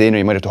squeeze in, or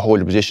you might have to hold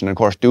your position. And of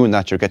course, doing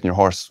that, you're getting your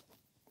horse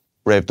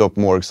revved up,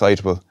 more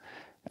excitable.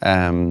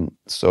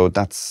 So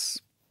that's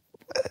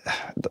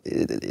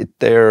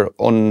they're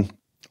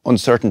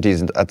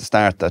uncertainties at the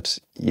start that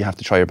you have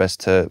to try your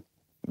best to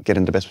get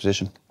in the best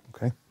position.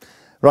 Okay.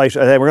 Right,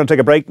 we're going to take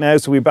a break now,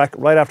 so we'll be back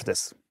right after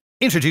this.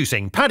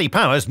 Introducing Paddy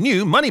Power's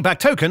new money-back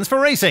tokens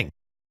for racing.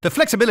 The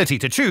flexibility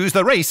to choose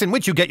the race in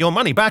which you get your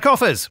money-back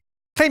offers.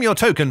 Claim your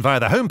token via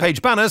the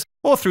homepage banners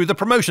or through the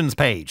promotions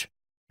page.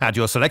 Add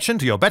your selection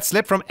to your bet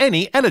slip from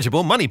any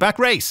eligible money-back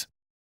race.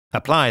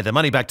 Apply the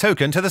money-back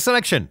token to the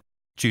selection.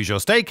 Choose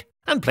your stake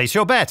and place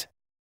your bet.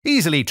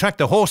 Easily track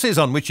the horses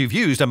on which you've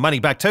used a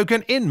money-back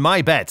token in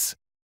My Bets.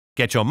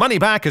 Get your money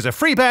back as a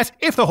free bet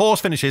if the horse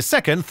finishes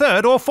second,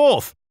 third or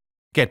fourth.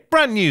 Get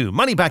brand new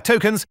money-back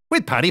tokens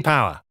with Paddy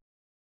Power.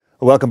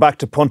 Welcome back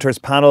to Punters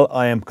Panel.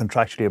 I am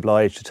contractually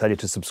obliged to tell you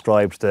to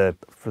subscribe to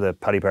for the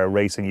Paddy Power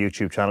Racing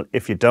YouTube channel.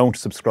 If you don't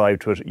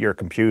subscribe to it, your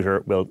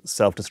computer will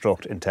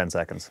self-destruct in 10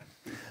 seconds.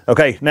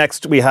 Okay,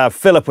 next we have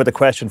Philip with a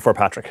question for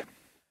Patrick.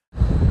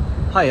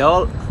 Hi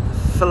all,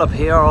 Philip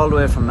here, all the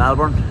way from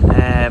Melbourne.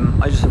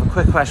 I just have a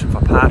quick question for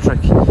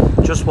Patrick.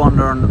 Just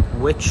wondering,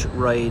 which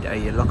ride are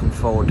you looking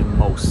forward to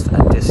most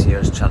at this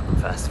year's Cheltenham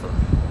Festival?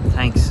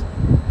 Thanks.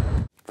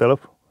 Philip?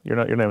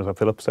 Your name is not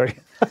Philip, sorry.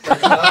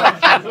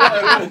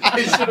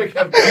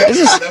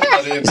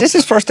 Is this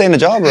his first day in the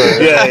job? Or?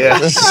 Yeah.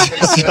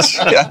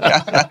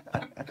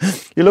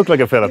 You look like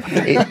a Philip.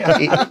 He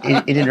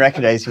didn't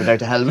recognise you without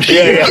the helmet.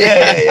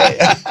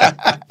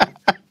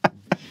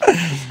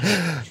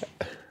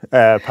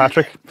 Yeah.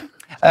 Patrick?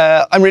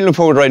 I'm really looking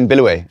forward to riding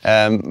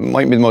BeGambleAware.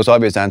 Might be the most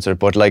obvious answer,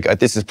 but like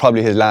this is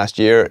probably his last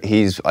year.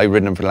 I've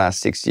ridden him for the last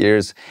 6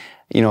 years.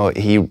 You know,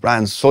 he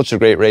ran such a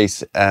great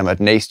race at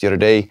Nace the other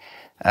day.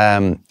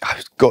 I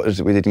was gutted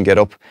we didn't get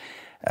up.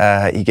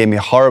 He gave me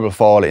a horrible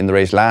fall in the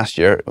race last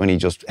year when he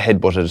just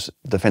headbutted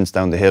the fence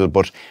down the hill.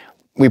 But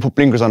we put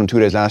blinkers on him 2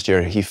 days last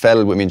year. He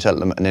fell with me in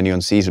Cheltenham and then he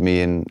unseated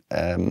me in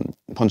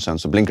Punchdown.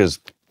 So blinkers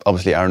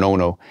obviously are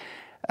no-no.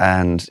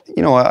 And,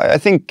 you know, I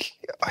think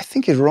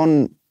his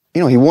run,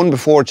 you know, he won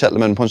before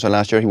Cheltenham and Punchdown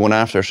last year. He won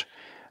after it.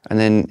 And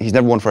then he's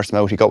never won first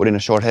out. He got within a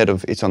short head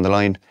of It's on the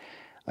Line.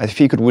 If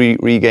he could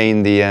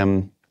regain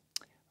the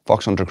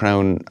Fox Hunter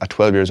crown at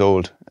 12 years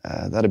old,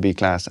 that'd be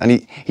class.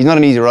 And he's not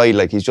an easy ride.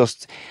 Like he's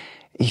 12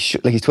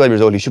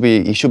 years old. He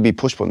should be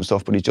push button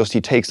stuff, but he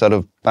takes a lot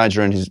of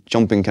badger and his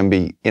jumping can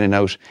be in and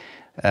out.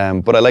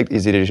 But I like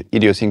his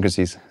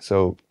idiosyncrasies,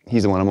 so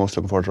he's the one I'm most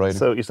looking forward to riding.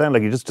 So you sound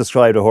like you just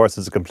described a horse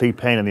as a complete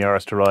pain in the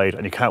arse to ride,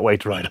 and you can't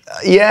wait to ride him.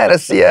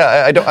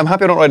 I'm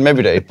happy I don't ride him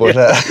every day, but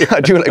I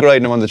do like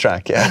riding him on the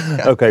track.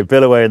 Yeah. Okay,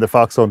 BeGambleAware and the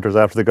Fox Hunters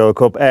after the Gold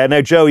Cup.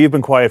 Now, Joe, you've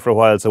been quiet for a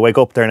while, so wake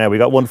up there now. We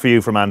got one for you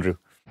from Andrew.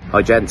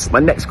 Hi gents,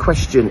 my next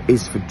question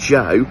is for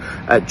Joe.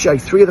 Joe,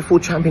 3 of the 4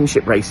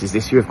 championship races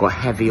this year have got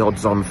heavy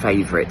odds on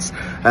favourites.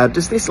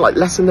 Does this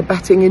lessen the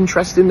betting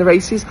interest in the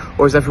races,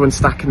 or is everyone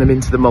stacking them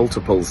into the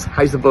multiples?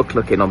 How's the book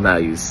looking on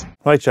those?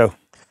 Right, Joe.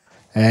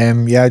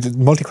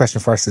 Multi-question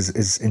first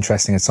is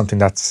interesting. It's something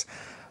that's,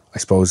 I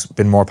suppose,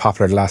 been more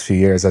popular the last few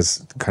years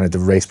as kind of the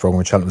race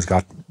programme in Cheltenham's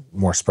got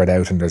more spread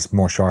out and there's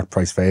more short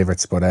price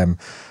favourites. But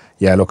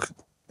look,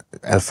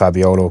 El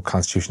Fabiolo,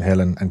 Constitution Hill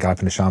and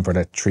Galloping the Champ are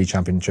the 3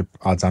 championship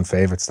odds-on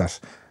favourites that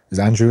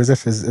Andrew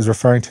is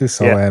referring to.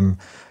 So,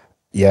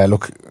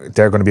 look,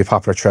 they're going to be a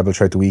popular treble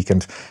throughout the week.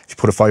 And if you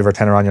put a 5 or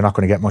 10 on, you're not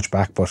going to get much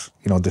back. But,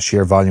 you know, the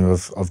sheer volume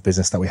of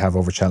business that we have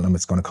over Cheltenham,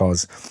 it's going to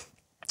cause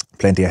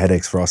plenty of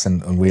headaches for us.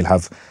 And we'll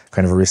have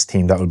kind of a risk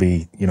team that will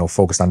be, you know,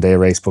 focused on day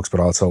race books,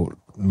 but also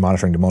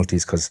monitoring the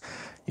multis because,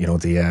 you know,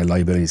 the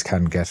liabilities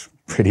can get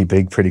pretty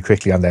big pretty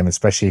quickly on them,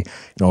 especially,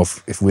 you know,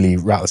 if Willie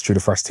rattles through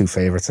the first 2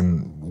 favourites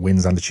and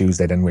wins on the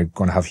Tuesday, then we're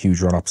going to have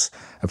huge run-ups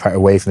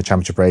away from the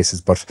championship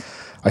races. But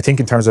I think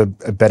in terms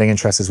of betting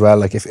interest as well,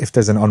 like if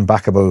there's an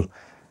unbackable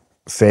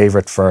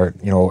favourite for,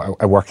 you know,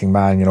 a working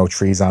man, you know,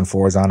 3s on,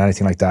 4s on,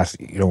 anything like that,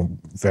 you know,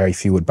 very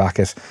few would back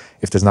it.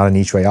 If there's not an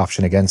each way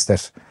option against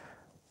it,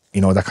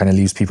 you know, that kind of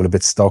leaves people a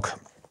bit stuck.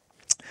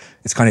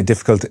 It's kind of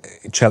difficult.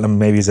 Cheltenham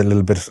maybe is a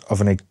little bit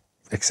of an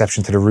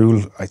exception to the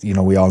rule. You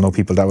know, we all know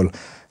people that will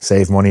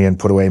save money and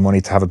put away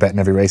money to have a bet in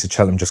every race at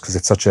Cheltenham just because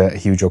it's such a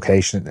huge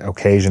occasion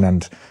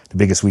and the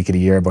biggest week of the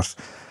year. But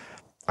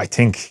I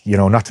think, you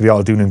know, not to be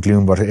all doom and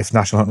gloom, but if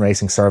National Hunt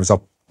Racing serves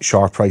up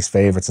short price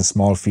favourites and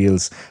small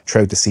fields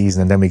throughout the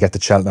season and then we get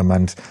to Cheltenham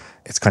and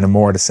it's kind of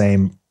more the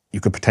same, you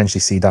could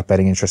potentially see that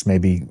betting interest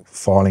maybe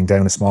falling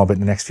down a small bit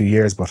in the next few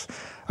years. But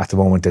at the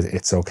moment,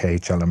 it's okay.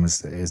 Cheltenham is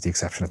the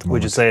exception at the moment.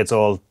 Would you say it's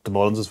all the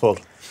Mullins'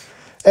 fault?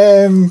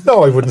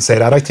 No, I wouldn't say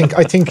that. I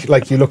think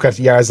like you look at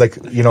yards like,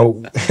 you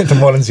know, the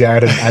Mullins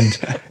yard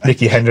and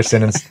Nicky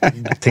Henderson and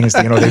things,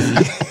 you know,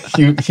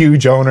 they've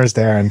huge owners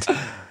there and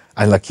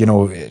like, you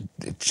know,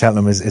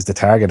 Cheltenham is the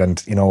target.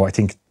 And, you know, I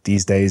think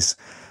these days,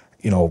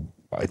 you know,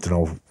 I don't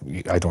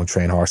know, I don't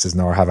train horses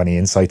nor have any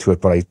insight to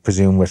it, but I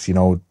presume with, you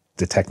know,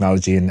 the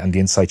technology and the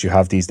insight you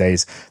have these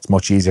days, it's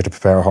much easier to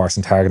prepare a horse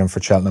and target him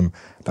for Cheltenham.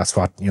 That's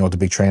what, you know, the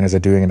big trainers are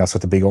doing and that's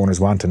what the big owners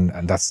want and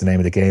that's the name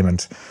of the game.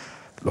 And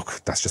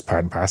look, that's just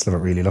part and parcel of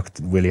it, really. Look,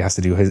 Willie has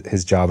to do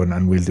his job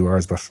and we'll do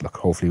ours, but look,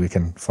 hopefully we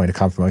can find a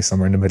compromise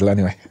somewhere in the middle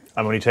anyway.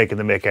 I'm only taking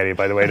the mick, Eddie,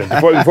 by the way.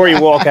 Before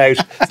you walk out,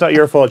 it's not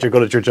your fault you're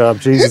good at your job,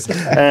 Jesus.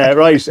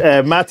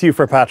 Right, Matthew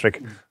for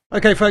Patrick.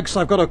 Okay, folks,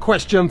 I've got a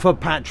question for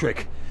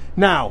Patrick.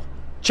 Now,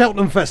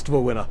 Cheltenham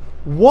Festival winner,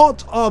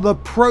 what are the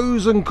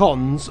pros and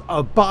cons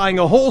of buying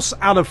a horse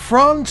out of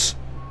France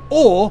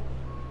or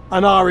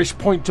an Irish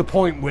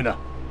point-to-point winner?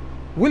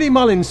 Willie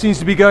Mullins seems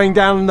to be going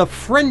down the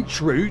French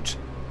route.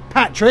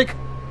 Patrick,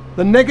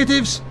 the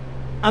negatives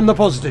and the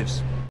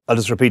positives. I'll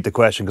just repeat the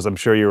question because I'm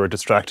sure you were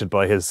distracted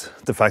by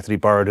the fact that he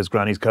borrowed his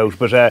granny's coat.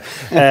 But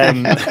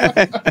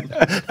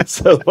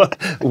so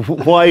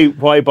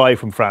why buy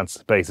from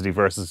France basically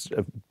versus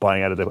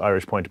buying out of the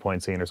Irish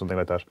point-to-point scene or something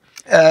like that?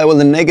 Well,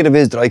 the negative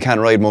is that I can't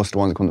ride most of the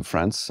ones that come to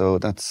France, so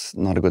that's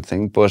not a good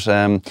thing. But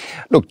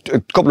look, a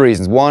couple of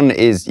reasons. One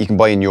is you can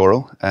buy in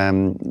euro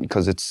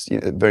because it's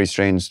very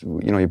strange.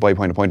 You know, you buy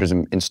point-to-pointers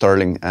in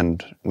sterling,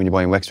 and when you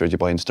buy in Wexford, you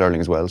buy in sterling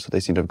as well. So they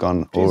seem to have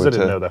gone over. I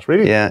didn't know that.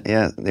 Really?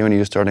 Yeah. They only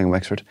use sterling in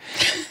Wexford.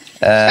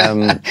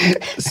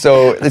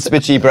 So it's a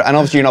bit cheaper, and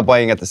obviously you're not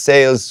buying at the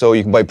sales, so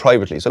you can buy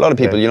privately. So a lot of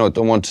people, you know,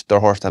 don't want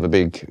their horse to have a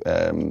big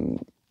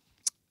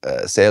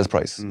sales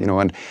price, you know,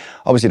 and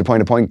obviously the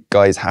point-to-point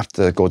guys have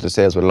to go to the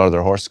sales with a lot of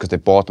their horses because they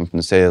bought them from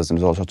the sales, and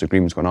there's all sorts of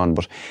agreements going on.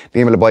 But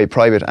being able to buy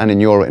private and in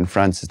euro in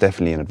France is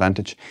definitely an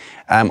advantage.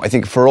 I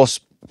think for us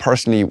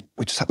personally,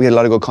 we had a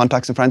lot of good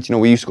contacts in France. You know,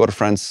 we used to go to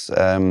France.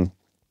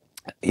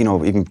 You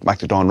know, even back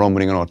to Dawn Run,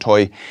 winning on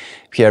Auteuil.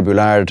 Pierre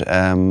Boulard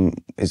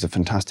is a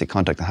fantastic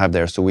contact to have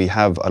there. So we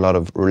have a lot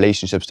of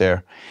relationships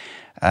there.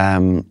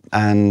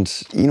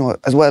 And, you know,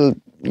 as well,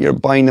 they're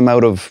buying them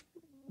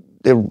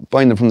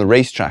from the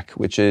racetrack,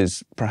 which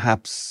is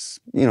perhaps,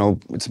 you know,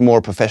 it's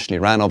more professionally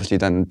ran, obviously,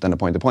 than a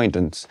point-to-point.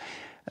 And,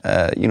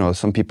 you know,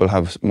 some people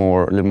have a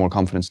little more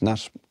confidence in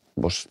that.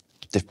 But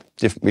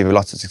we have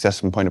lots of success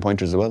from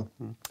point-to-pointers as well.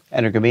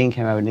 Enner Gabeen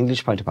came out with an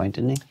English point-to-point,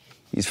 didn't he?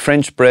 He's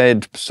French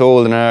bred,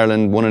 sold in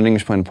Ireland, won an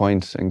English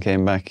point-to-point, and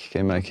came back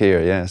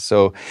here. Yeah.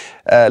 So,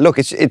 look,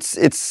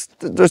 it's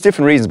there's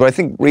different reasons, but I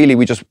think really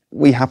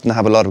we happen to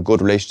have a lot of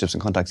good relationships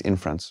and contacts in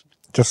France.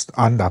 Just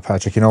on that,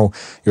 Patrick, you know,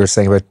 you were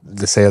saying about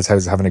the sales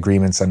houses having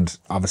agreements, and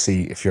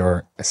obviously if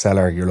you're a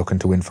seller, you're looking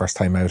to win first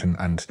time out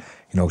and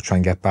you know, try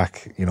and get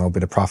back, you know, a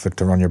bit of profit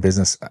to run your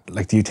business.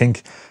 Like, do you think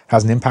it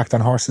has an impact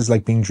on horses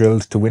like being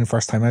drilled to win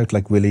first time out,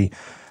 like Willie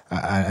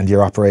and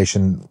your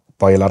operation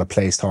buy a lot of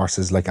placed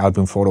horses, like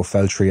Album Photo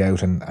fell 3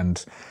 out,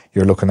 and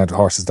you're looking at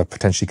horses that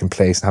potentially can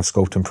place and have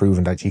scope to improve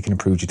and that you can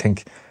improve? Do you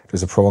think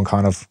there's a pro and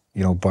con of,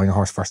 you know, buying a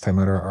horse first time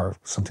out or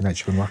something that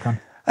you can work on?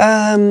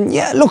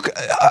 Yeah, look,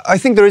 I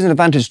think there is an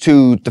advantage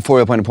to the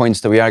 4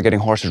 point-to-points that we are getting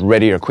horses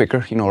readier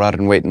quicker, you know, rather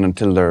than waiting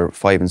until they're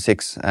 5 and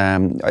 6.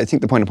 I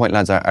think the point-to-point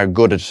lads are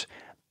good at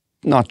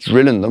not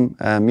drilling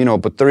them, you know,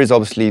 but there is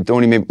obviously,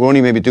 we're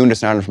only maybe doing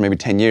this in Ireland for maybe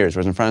 10 years,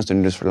 whereas in France they're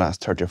doing this for the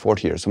last 30 or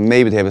 40 years. So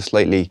maybe they have a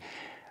slightly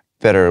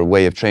better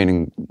way of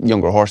training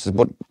younger horses,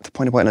 but the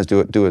point-to-point lads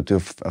do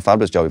a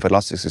fabulous job. We've had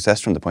lots of success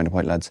from the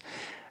point-to-point lads.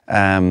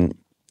 And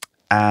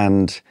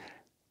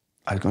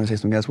I was going to say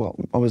something else. What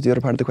was the other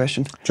part of the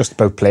question? Just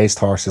about placed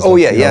horses. Oh,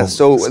 like, yeah.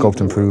 So scope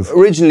to improve.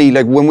 Originally,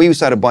 like when we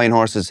started buying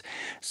horses,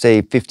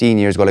 say 15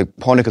 years ago, like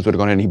Paul Nichols would have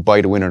gone in and he'd buy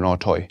the winner and all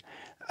toy.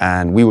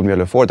 And we wouldn't be able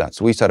to afford that.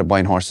 So we started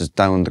buying horses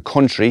down the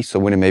country. So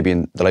winning maybe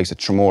in the likes of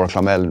Tremor or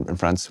Clomel in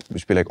France,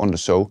 which would be like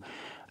Undersow,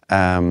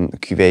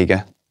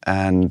 Cuvega,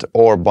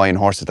 or buying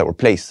horses that were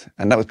placed.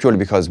 And that was purely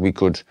because we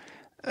could,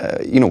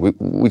 you know,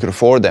 we could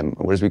afford them,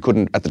 whereas we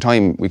couldn't, at the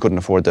time, we couldn't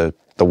afford the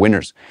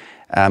winners.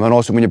 And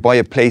also when you buy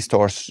a placed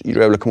horse,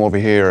 you're able to come over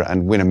here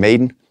and win a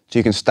maiden. So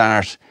you can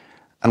start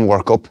and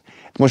work up.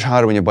 It's much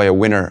harder when you buy a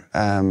winner.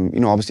 You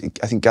know, obviously,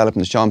 I think Gallop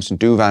and Champs and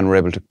Duvan were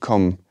able to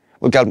come.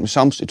 Well, Gallop and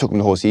Champs, it took them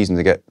the whole season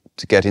to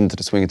get into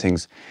the swing of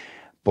things.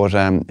 But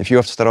if you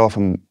have to start off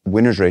in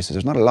winners' races,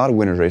 there's not a lot of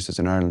winners' races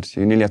in Ireland.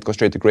 You nearly have to go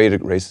straight to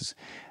graded races.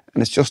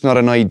 And it's just not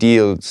an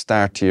ideal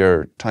start to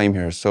your time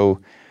here. So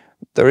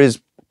there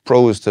is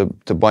pros to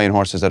buying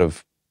horses that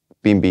have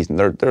been beaten.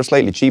 They're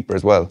slightly cheaper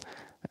as well.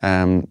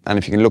 And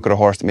if you can look at a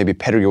horse that maybe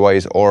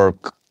pedigree-wise or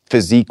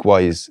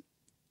physique-wise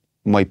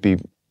might be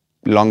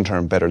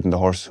long-term better than the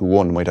horse who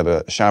won, might have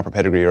a sharper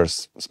pedigree or a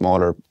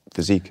smaller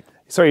physique.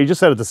 Sorry, you just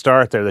said at the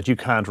start there that you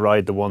can't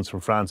ride the ones from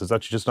France. Is that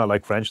just not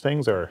like French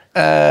things, or?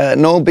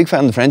 No, big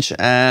fan of the French.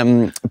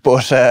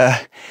 But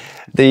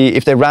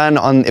if they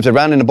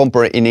ran in a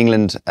bumper in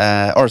England,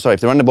 if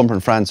they ran in a bumper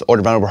in France, or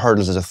they ran over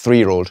hurdles as a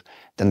 3-year-old,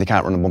 then they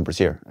can't run the bumpers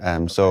here.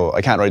 So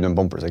I can't ride them in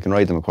bumpers. I can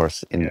ride them, of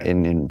course,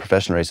 in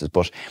professional races.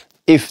 But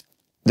if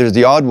there's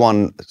the odd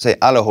one, say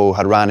Alaho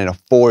had ran in a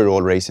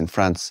 4-year-old race in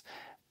France,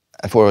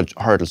 a 4-year-old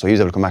hurdle, so he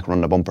was able to come back and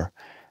run a bumper.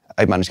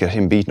 I managed to get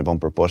him beaten a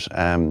bumper, but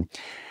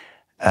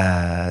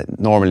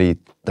normally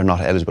they're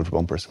not eligible for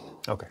bumpers.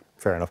 Okay,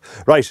 fair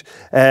enough. Right,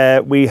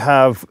 we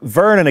have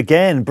Vernon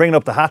again bringing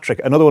up the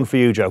hat-trick. Another one for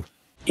you, Joe.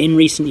 In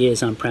recent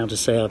years, I'm proud to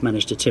say I've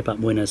managed to tip up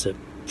winners at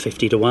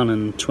 50-1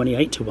 and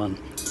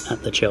 28-1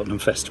 at the Cheltenham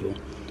Festival.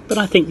 But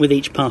I think with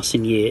each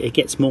passing year, it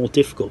gets more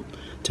difficult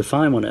to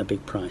find one at a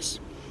big price.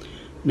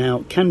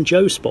 Now, can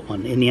Joe spot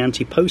one in the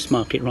anti-post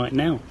market right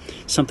now?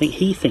 Something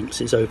he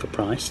thinks is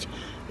overpriced,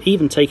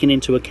 even taking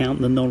into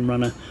account the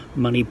non-runner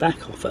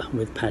money-back offer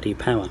with Paddy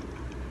Power.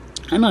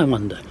 And I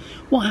wonder,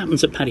 what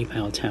happens at Paddy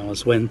Power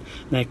Towers when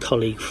their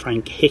colleague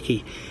Frank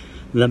Hickey,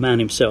 the man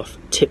himself,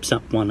 tips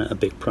up one at a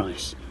big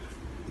price?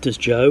 Does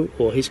Joe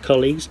or his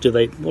colleagues,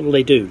 what do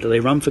they do? Do they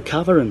run for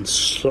cover and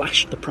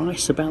slash the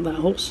price about that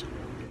horse?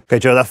 Okay,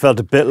 Joe, that felt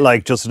a bit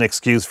like just an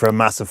excuse for a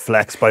massive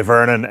flex by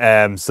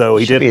Vernon. So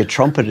he should be a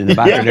trumpet in the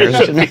back there,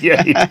 shouldn't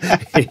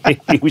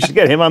he? We should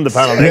get him on the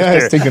panel next year. I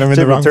was thinking I'm in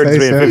the wrong place.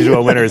 33 and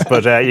 51 winners,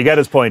 but you get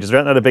his point. Is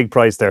Renton at a big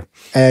price there?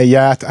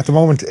 Yeah, at the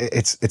moment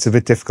it's a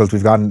bit difficult.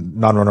 We've gotten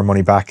non-runner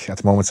money back at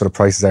the moment, so the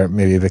prices are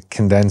maybe a bit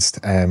condensed.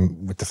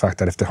 With the fact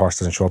that if the horse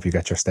doesn't show up, you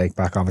get your stake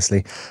back,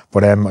 obviously.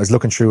 But I was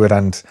looking through it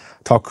and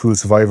thought Cool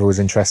Survivor was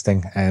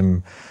interesting.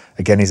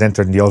 Again, he's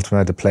entered in the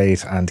Ultimate, the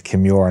Plate, and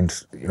Kim Muir. And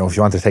you know, if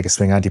you want to take a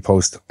swing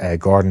anti-post,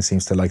 Gordon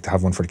seems to like to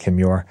have one for the Kim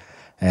Muir.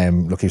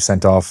 Look, he was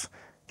sent off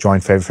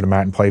joint favourite for the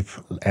Martin Pipe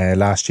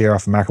last year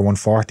off a marker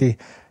 140.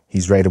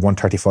 He's rated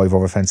 135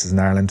 over fences in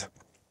Ireland.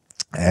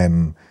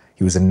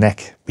 He was a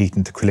neck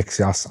beaten to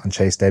Quilixios on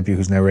Chase debut,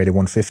 who's now rated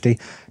 150.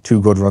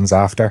 2 good runs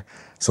after.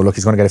 So look,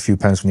 he's going to get a few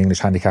pounds from the English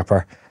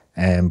handicapper.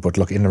 But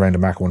look, in and around the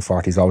marker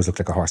 140, he's always looked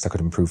like a horse that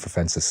could improve for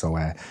fences. So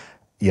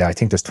yeah, I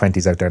think there's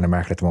 20s out there in the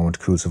market at the moment.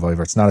 Cool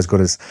Survivor. It's not as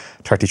good as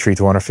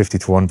 33-1 or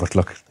 50-1, but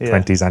look,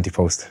 20s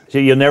anti-post.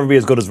 You'll never be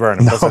as good as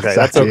Vernon. That's okay.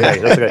 Exactly,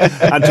 that's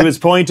okay. And to his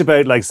point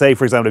about, like, say,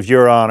 for example, if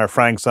you're on or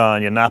Frank's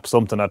on, you nap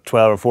something at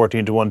 12 or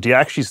 14-1. Do you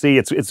actually see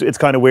it's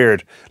kind of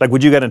weird? Like,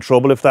 would you get in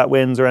trouble if that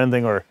wins or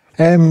anything? Or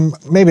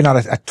Maybe not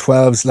at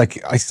 12s.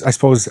 Like I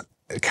suppose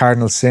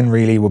cardinal sin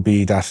really would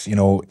be that, you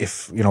know,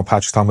 if, you know,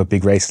 Patrick's talking about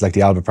big races like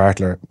the Albert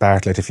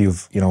Bartlett, if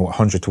you've, you know,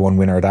 100 to 1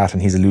 winner of that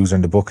and he's a loser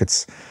in the book,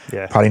 it's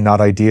probably not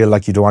ideal.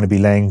 Like you don't want to be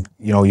laying,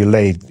 you know, you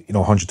lay, you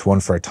know, 100 to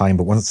 1 for a time,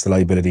 but once the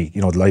liability,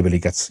 you know, the liability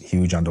gets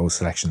huge on those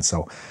selections.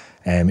 So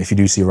if you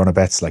do see a run of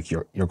bets, like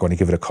you're going to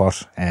give it a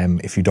cut.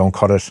 If you don't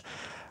cut it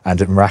and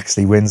it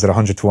miraculously wins at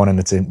 100 to 1 and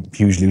it's a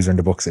huge loser in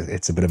the books,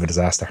 it's a bit of a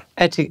disaster.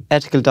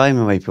 Ethical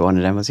Diamond might be one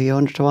of them. Was he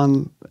 100 to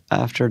 1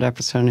 after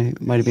Leopardstown?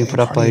 He might have been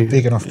put up by a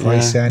big enough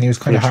price, and he was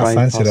kind of half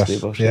fancied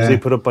that. Was he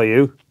put up by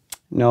you?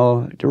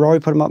 No, Rory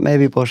put him up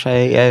maybe, but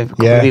a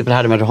couple of people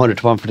had him at 100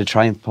 to 1 for the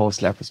Triumph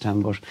post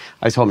Leopardstown, but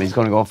I was hoping he was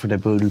going to go for the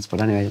Boodles, but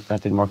anyway,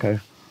 that didn't work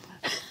out.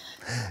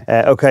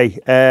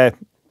 Okay,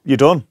 you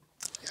done?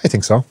 I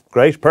think so.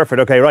 Great, perfect.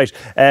 Okay, right.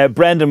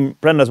 Brendan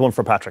has one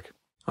for Patrick.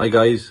 Hi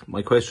guys,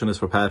 my question is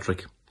for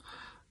Patrick.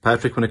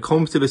 Patrick, when it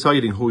comes to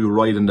deciding who you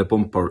ride in the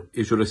bumper,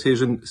 is your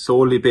decision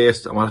solely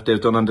based on what they've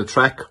done on the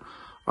track,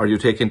 or do you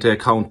take into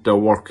account their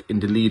work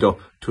in the lead up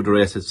to the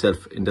race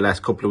itself in the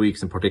last couple of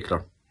weeks in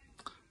particular?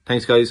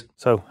 Thanks guys.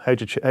 So how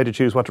do you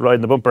choose what to ride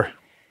in the bumper?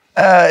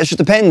 It just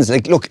depends.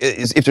 Like, look,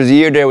 if there's a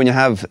year there when you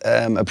have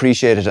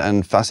Appreciated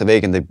and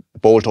Fasavague and they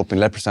bolt up in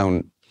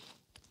Leopardstown,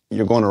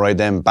 you're going to ride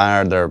them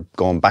bar they're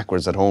going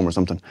backwards at home or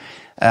something.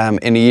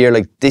 In a year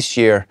like this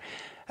year,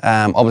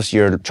 obviously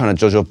you're trying to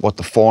judge up what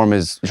the form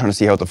is, you're trying to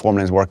see how the form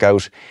lines work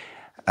out.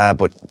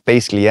 But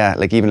basically, yeah,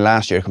 like even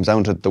last year, it comes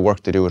down to the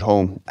work they do at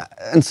home.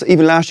 And so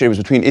even last year, it was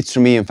between It's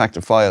From Me and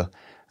Factor File.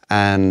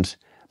 And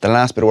the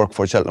last bit of work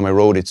for Cheltenham, I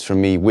rode It's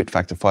From Me with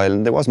Factor File,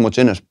 and there wasn't much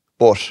in it.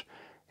 But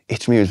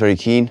It's From Me was very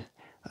keen.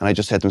 And I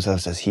just said to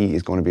myself, he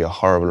is going to be a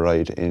horrible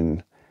ride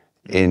in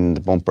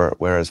the bumper,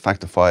 whereas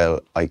Factor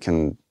File, I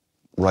can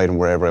ride him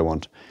wherever I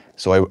want.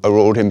 So I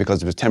rode him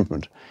because of his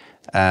temperament.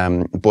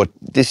 But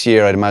this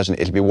year, I'd imagine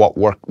it'll be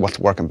what's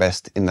working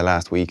best in the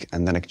last week,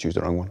 and then I could choose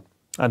the wrong one.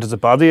 And does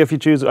it bother you if you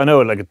choose? I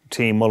know, like a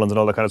Team Mullins and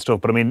all that kind of stuff,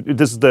 but I mean,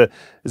 is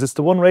this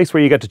the one race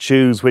where you get to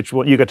choose which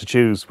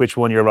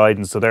one you're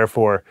riding? So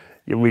therefore,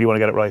 you really want to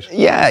get it right.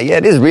 Yeah,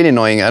 it is really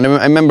annoying. And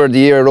I remember the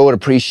year I rode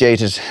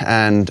Appreciated,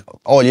 and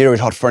all year we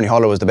thought Fernie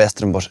Hollow was the best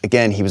of them. But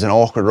again, he was an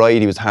awkward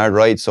ride. He was a hard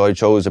ride, so I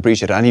chose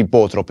Appreciated, and he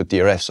bolted up with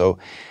DRF. So,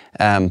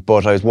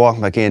 but I was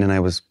walking back in, and I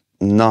was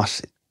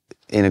not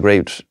in a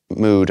great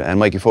mood. And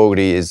Mikey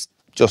Fogarty is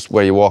just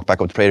where you walk back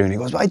up the parade and he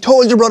goes, I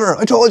told you, brother,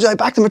 I told you, I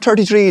backed him at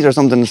 33s or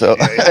something. So,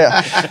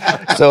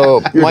 yeah.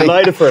 So you're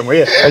delighted for him, were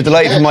you? I was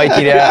delighted for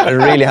Mikey, yeah. I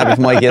was really happy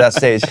for Mikey at that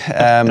stage.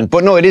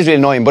 But no, it is really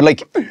annoying. But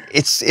like,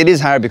 it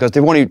is hard because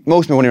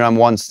most of them only ran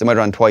once, they might have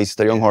ran twice.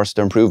 They're young horses,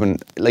 they're improving.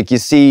 Like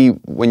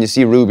when you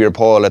see Ruby or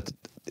Paul at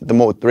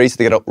the race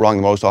they get wrong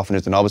the most often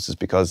is the novices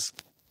because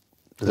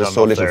there's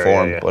so little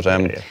form. But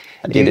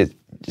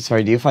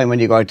do you find when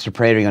you go out to the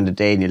parade on the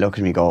day and you look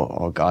at me and go,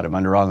 oh God, I'm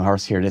on the wrong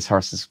horse here, this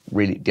horse is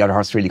really, the other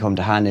horse really come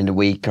to hand in the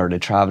week, or they're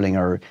travelling,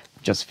 or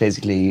just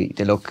physically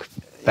they look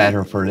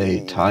better for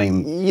the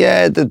time?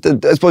 Yeah,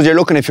 I suppose you're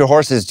looking if your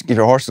horse is going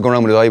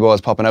around with his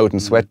eyeballs popping out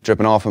and sweat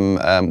dripping off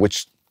him,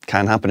 which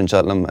can happen in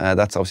Cheltenham,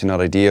 that's obviously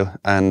not ideal.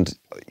 And,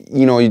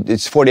 you know,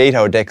 it's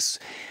 48-hour decks,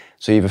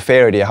 so you have a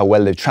fair idea how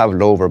well they've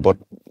travelled over, but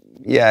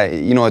yeah,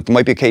 you know, it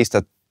might be a case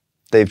that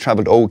they've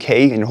travelled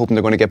okay and you're hoping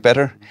they're going to get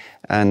better,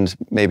 and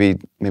maybe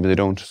they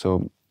don't.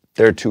 So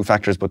there are two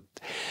factors, but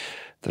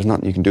there's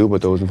nothing you can do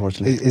about those,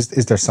 unfortunately. Is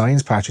there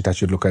signs, Patrick, that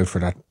you'd look out for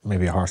that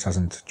maybe a horse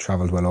hasn't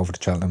travelled well over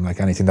to Cheltenham?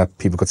 Like anything that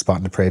people could spot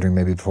in the parade ring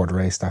maybe before the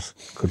race that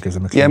could give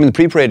them a clue? Yeah, I mean, the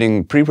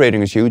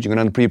pre-parading is huge. You go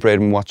down the pre-parade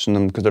and watching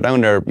them because they're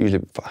down there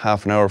usually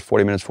half an hour,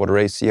 40 minutes before the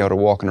race, see how they're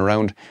walking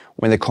around.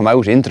 When they come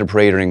out into the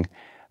parade ring,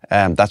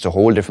 that's a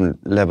whole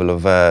different level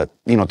of,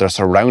 you know, they're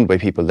surrounded by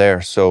people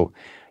there. So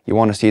you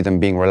want to see them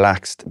being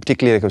relaxed,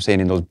 particularly like I was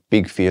saying in those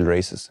big field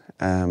races.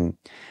 And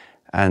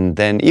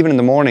then even in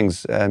the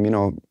mornings, you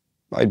know,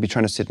 I'd be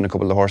trying to sit in a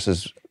couple of the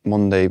horses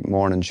Monday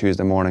morning,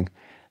 Tuesday morning,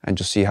 and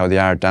just see how they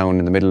are down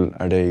in the middle.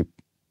 Are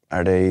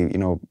they, you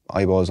know,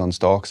 eyeballs on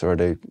stalks, or are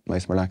they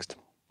nice and relaxed?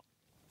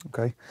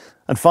 Okay.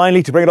 And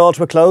finally, to bring it all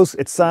to a close,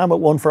 it's Sam at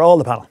one for all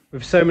the panel.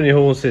 With so many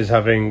horses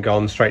having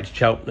gone straight to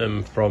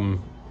Cheltenham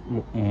from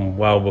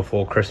well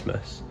before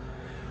Christmas,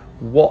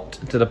 what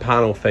do the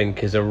panel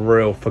think is a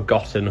real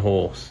forgotten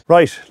horse?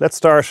 Right, let's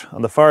start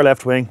on the far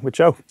left wing with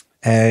Joe.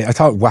 I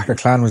thought Wacker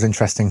Clan was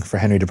interesting for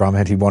Henry de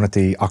Bromhead. He won at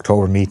the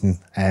October meeting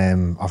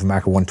off a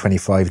mark of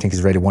 125. I think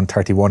he's rated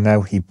 131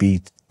 now. He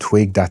beat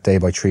Twig that day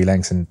by 3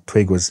 lengths, and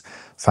Twig was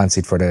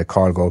fancied for the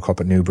Carl Gold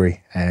Cup at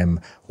Newbury.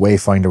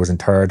 Wayfinder was in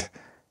third.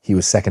 He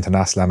was second to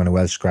Naslam in a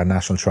Welsh Grand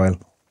National trial.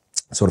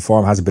 So the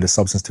form has a bit of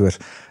substance to it.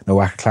 Now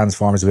Wacker Clan's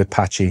form is a bit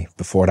patchy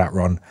before that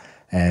run.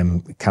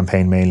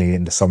 Campaigned mainly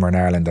in the summer in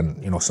Ireland,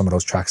 and you know some of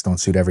those tracks don't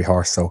suit every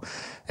horse. So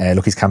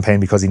look, he's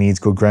campaigned because he needs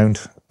good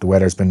ground. The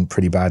weather's been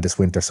pretty bad this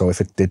winter, so if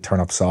it did turn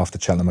up soft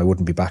at Cheltenham, I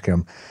wouldn't be backing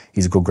him.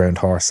 He's a good ground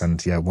horse,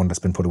 and yeah, one that's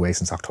been put away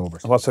since October.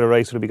 What sort of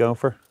race would he be going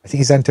for? I think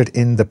he's entered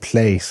in the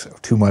plate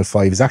 2 mile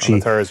 5. He's actually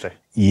on a Thursday.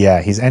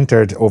 Yeah, he's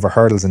entered over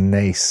hurdles and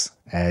Nace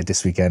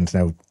this weekend.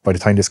 Now, by the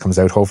time this comes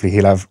out, hopefully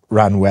he'll have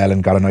ran well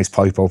and got a nice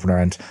pipe opener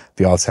and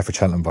be all set for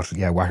Cheltenham. But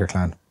yeah, Wacker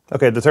Clan.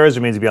 Okay, the Thursday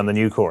means he'll be on the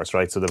new course,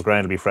 right? So the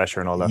ground will be fresher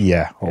and all that.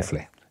 Yeah,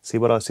 hopefully. See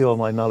all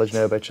my knowledge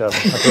now about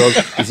Cheltenham after all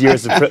these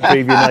years of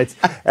preview nights.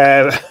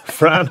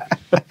 Fran?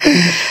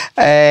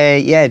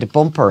 Yeah, the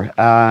bumper.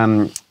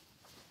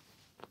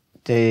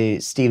 The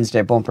Stevens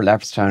Day bumper,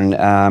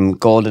 Leopardstown,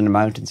 Gold in the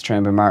Mountains,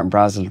 trained by Martin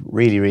Brazel.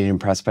 Really, really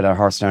impressed by that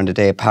horse down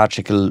today.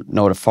 Patrick will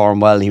know the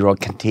form well. He rode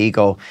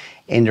Contigo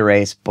in the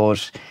race,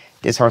 but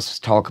this horse was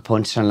talk of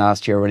Punterstown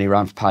last year when he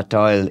ran for Pat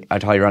Doyle. I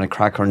thought he ran a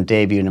cracker on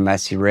debut in a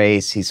messy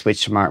race. He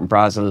switched to Martin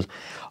Brazel.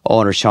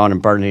 Owner Sean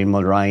and Bernardine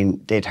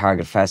Mulrine, they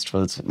target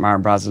festivals.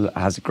 Martin Brazel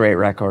has a great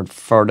record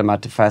for them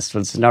at the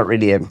festivals. It's not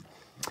really a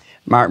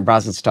Martin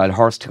Brazel style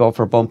horse to go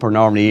for a bumper.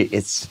 Normally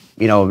it's,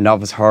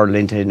 novice hurdle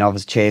into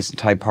novice chasing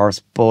type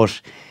horse,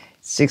 but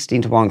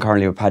 16-1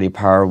 currently with Paddy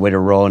Power with a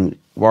run.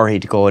 Were he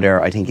to go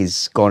there, I think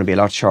he's going to be a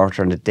lot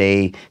shorter on the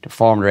day. The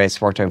form of the race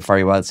worked out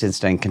very well since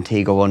then.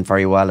 Contigo won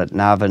very well at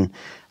Navan,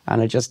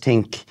 and I just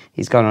think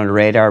he's gone on the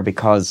radar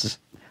because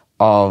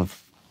of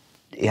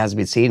he hasn't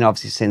been seen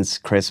obviously since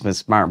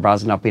Christmas. Martin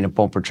Brazel not being a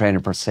bumper trainer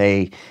per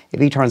se.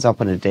 If he turns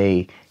up on a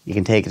day, you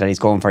can take it that he's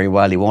going very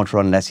well. He won't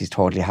run unless he's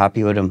totally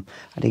happy with him.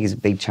 I think he's a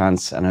big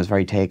chance, and I was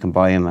very taken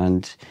by him.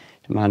 And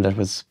the man that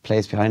was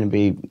placed behind him,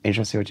 be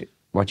interested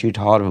what you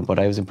thought of him, but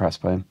I was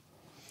impressed by him.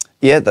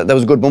 Yeah, that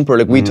was a good bumper.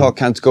 Like we thought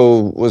Can't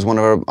Go was one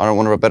of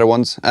our better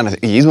ones, and I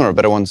think he's one of our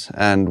better ones,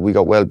 and we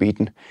got well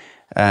beaten.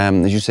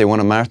 As you say,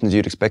 one of Martin's,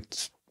 you'd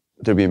expect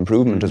there'd be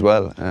improvement as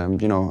well.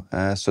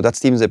 So that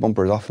Stevens Day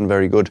bumper is often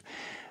very good.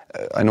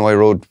 I know I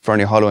rode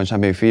Fernie Hollow and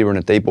Champagne Fever in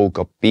it. They both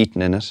got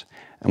beaten in it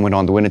and went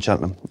on to win at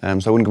Cheltenham.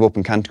 So I wouldn't give up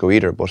and Can't Go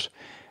either, but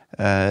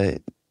that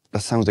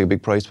sounds like a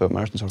big price for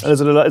Martin's horse. And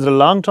is it a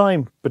long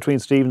time between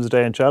Stevens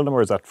Day and Cheltenham,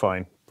 or is that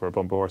fine for a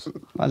bumper horse?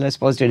 Well, I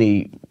suppose the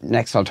only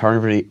next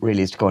alternative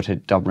really is to go to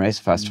Dublin Race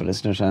Festival,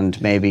 isn't it?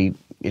 And maybe,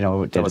 they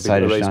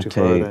decided not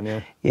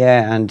to.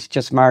 Yeah, and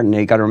just Martin,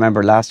 you got to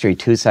remember last year he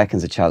 2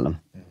 seconds at Cheltenham.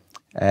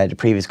 The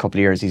previous couple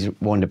of years he's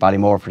won the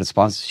Ballymore for the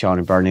sponsors, Sean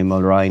and Bernie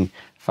Mulrine,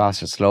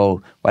 fast or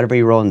slow. Whatever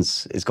he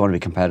runs is going to be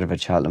competitive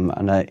at Cheltenham.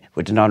 And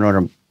with the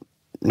non-runner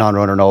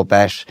no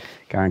bet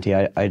guarantee,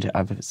 I'd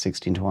have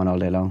 16-1 all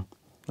day long.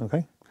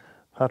 Okay.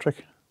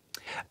 Patrick?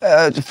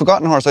 The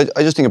Forgotten Horse, I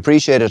just think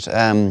appreciate it.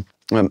 I'm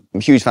a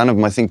huge fan of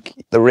him. I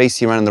think the race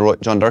he ran in the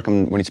John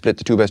Durham when he split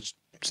the two best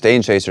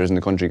staying chasers in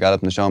the country,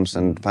 Gallop and the Champs,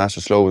 and Fast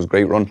or Slow was a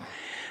great run.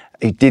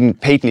 He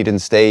patently didn't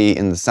stay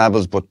in the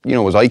saddles, but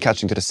was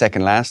eye-catching to the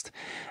second last.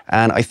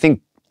 And I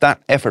think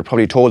that effort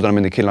probably told on him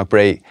in the Kilnock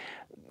Bray.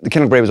 The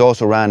Kilnock Bray was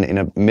also ran in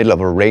the middle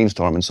of a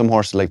rainstorm, and some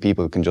horses like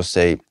people can just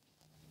say,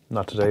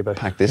 not today, but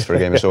pack this for a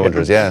game of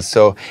soldiers. Yeah,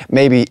 so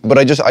maybe, but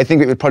I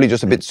think it was probably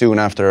just a bit soon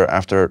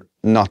after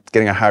not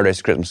getting a hard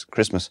race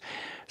Christmas.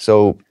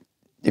 So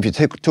if you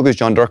took his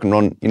John Durkin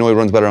run, he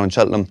runs better around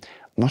Cheltenham.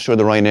 I'm not sure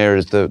the Ryanair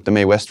is the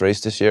May West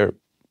race this year.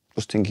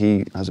 Just think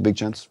he has a big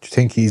chance. Do you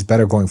think he's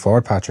better going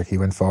forward, Patrick? He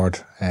went forward.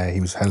 He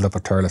was held up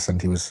at Thurles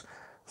and he was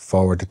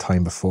forward the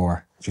time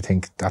before. Do you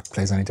think that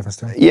plays any difference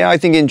to him? Yeah, I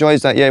think he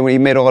enjoys that. Yeah, when he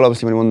made all,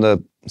 obviously when he won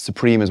the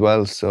Supreme as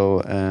well.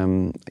 So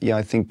yeah,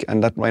 I think,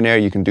 and that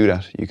Ryanair, you can do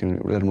that. You can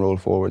let him roll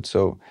forward.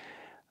 So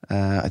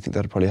I think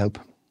that'll probably help.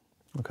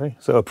 Okay,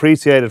 so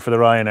appreciated for the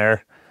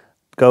Ryanair.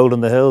 Gold in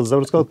the Hills, is that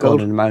what it's called?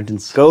 Gold in the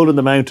Mountains. Gold in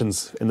the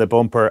Mountains in the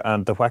bumper,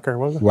 and the Whacker,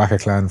 was it? Whacker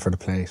Clan for the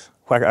plate.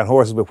 Whacker, and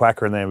horses with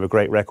Whacker in them have a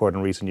great record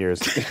in recent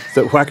years.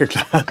 So Whacker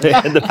Clan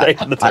in the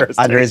plate on the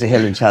Thursday. And there is a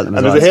hill in Cheltenham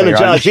as well. And there's a hill in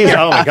Cheltenham. Jesus,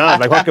 oh my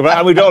God.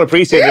 And we'd all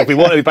appreciate it if we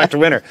wanted to be back to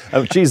winner.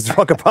 Jesus,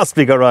 what could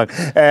possibly go wrong?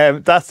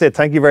 That's it.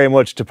 Thank you very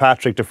much to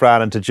Patrick, to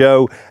Fran and to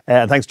Joe.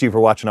 And thanks to you for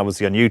watching,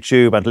 obviously, on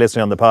YouTube and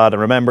listening on the pod.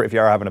 And remember, if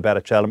you are having a bet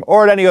at Cheltenham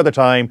or at any other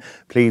time,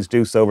 please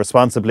do so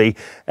responsibly.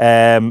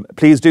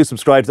 Please do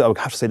subscribe to, I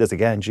have to say this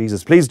again,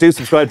 Jesus. Please do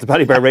subscribe to the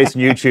Paddy Power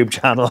Racing YouTube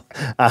channel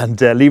and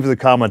leave us a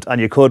comment,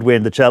 and you could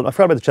win the Cheltenham. I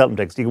forgot about the Cheltenham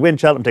tickets. You can win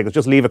Cheltenham tickets.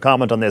 Just leave a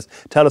comment on this.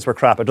 Tell us we're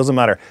crap. It doesn't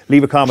matter.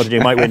 Leave a comment and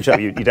you might win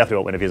Cheltenham. You definitely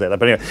won't win if you say that.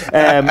 But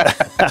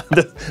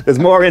anyway, there's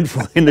more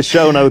info in the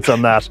show notes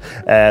on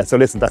that. So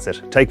listen, that's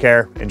it. Take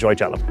care. Enjoy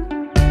Cheltenham.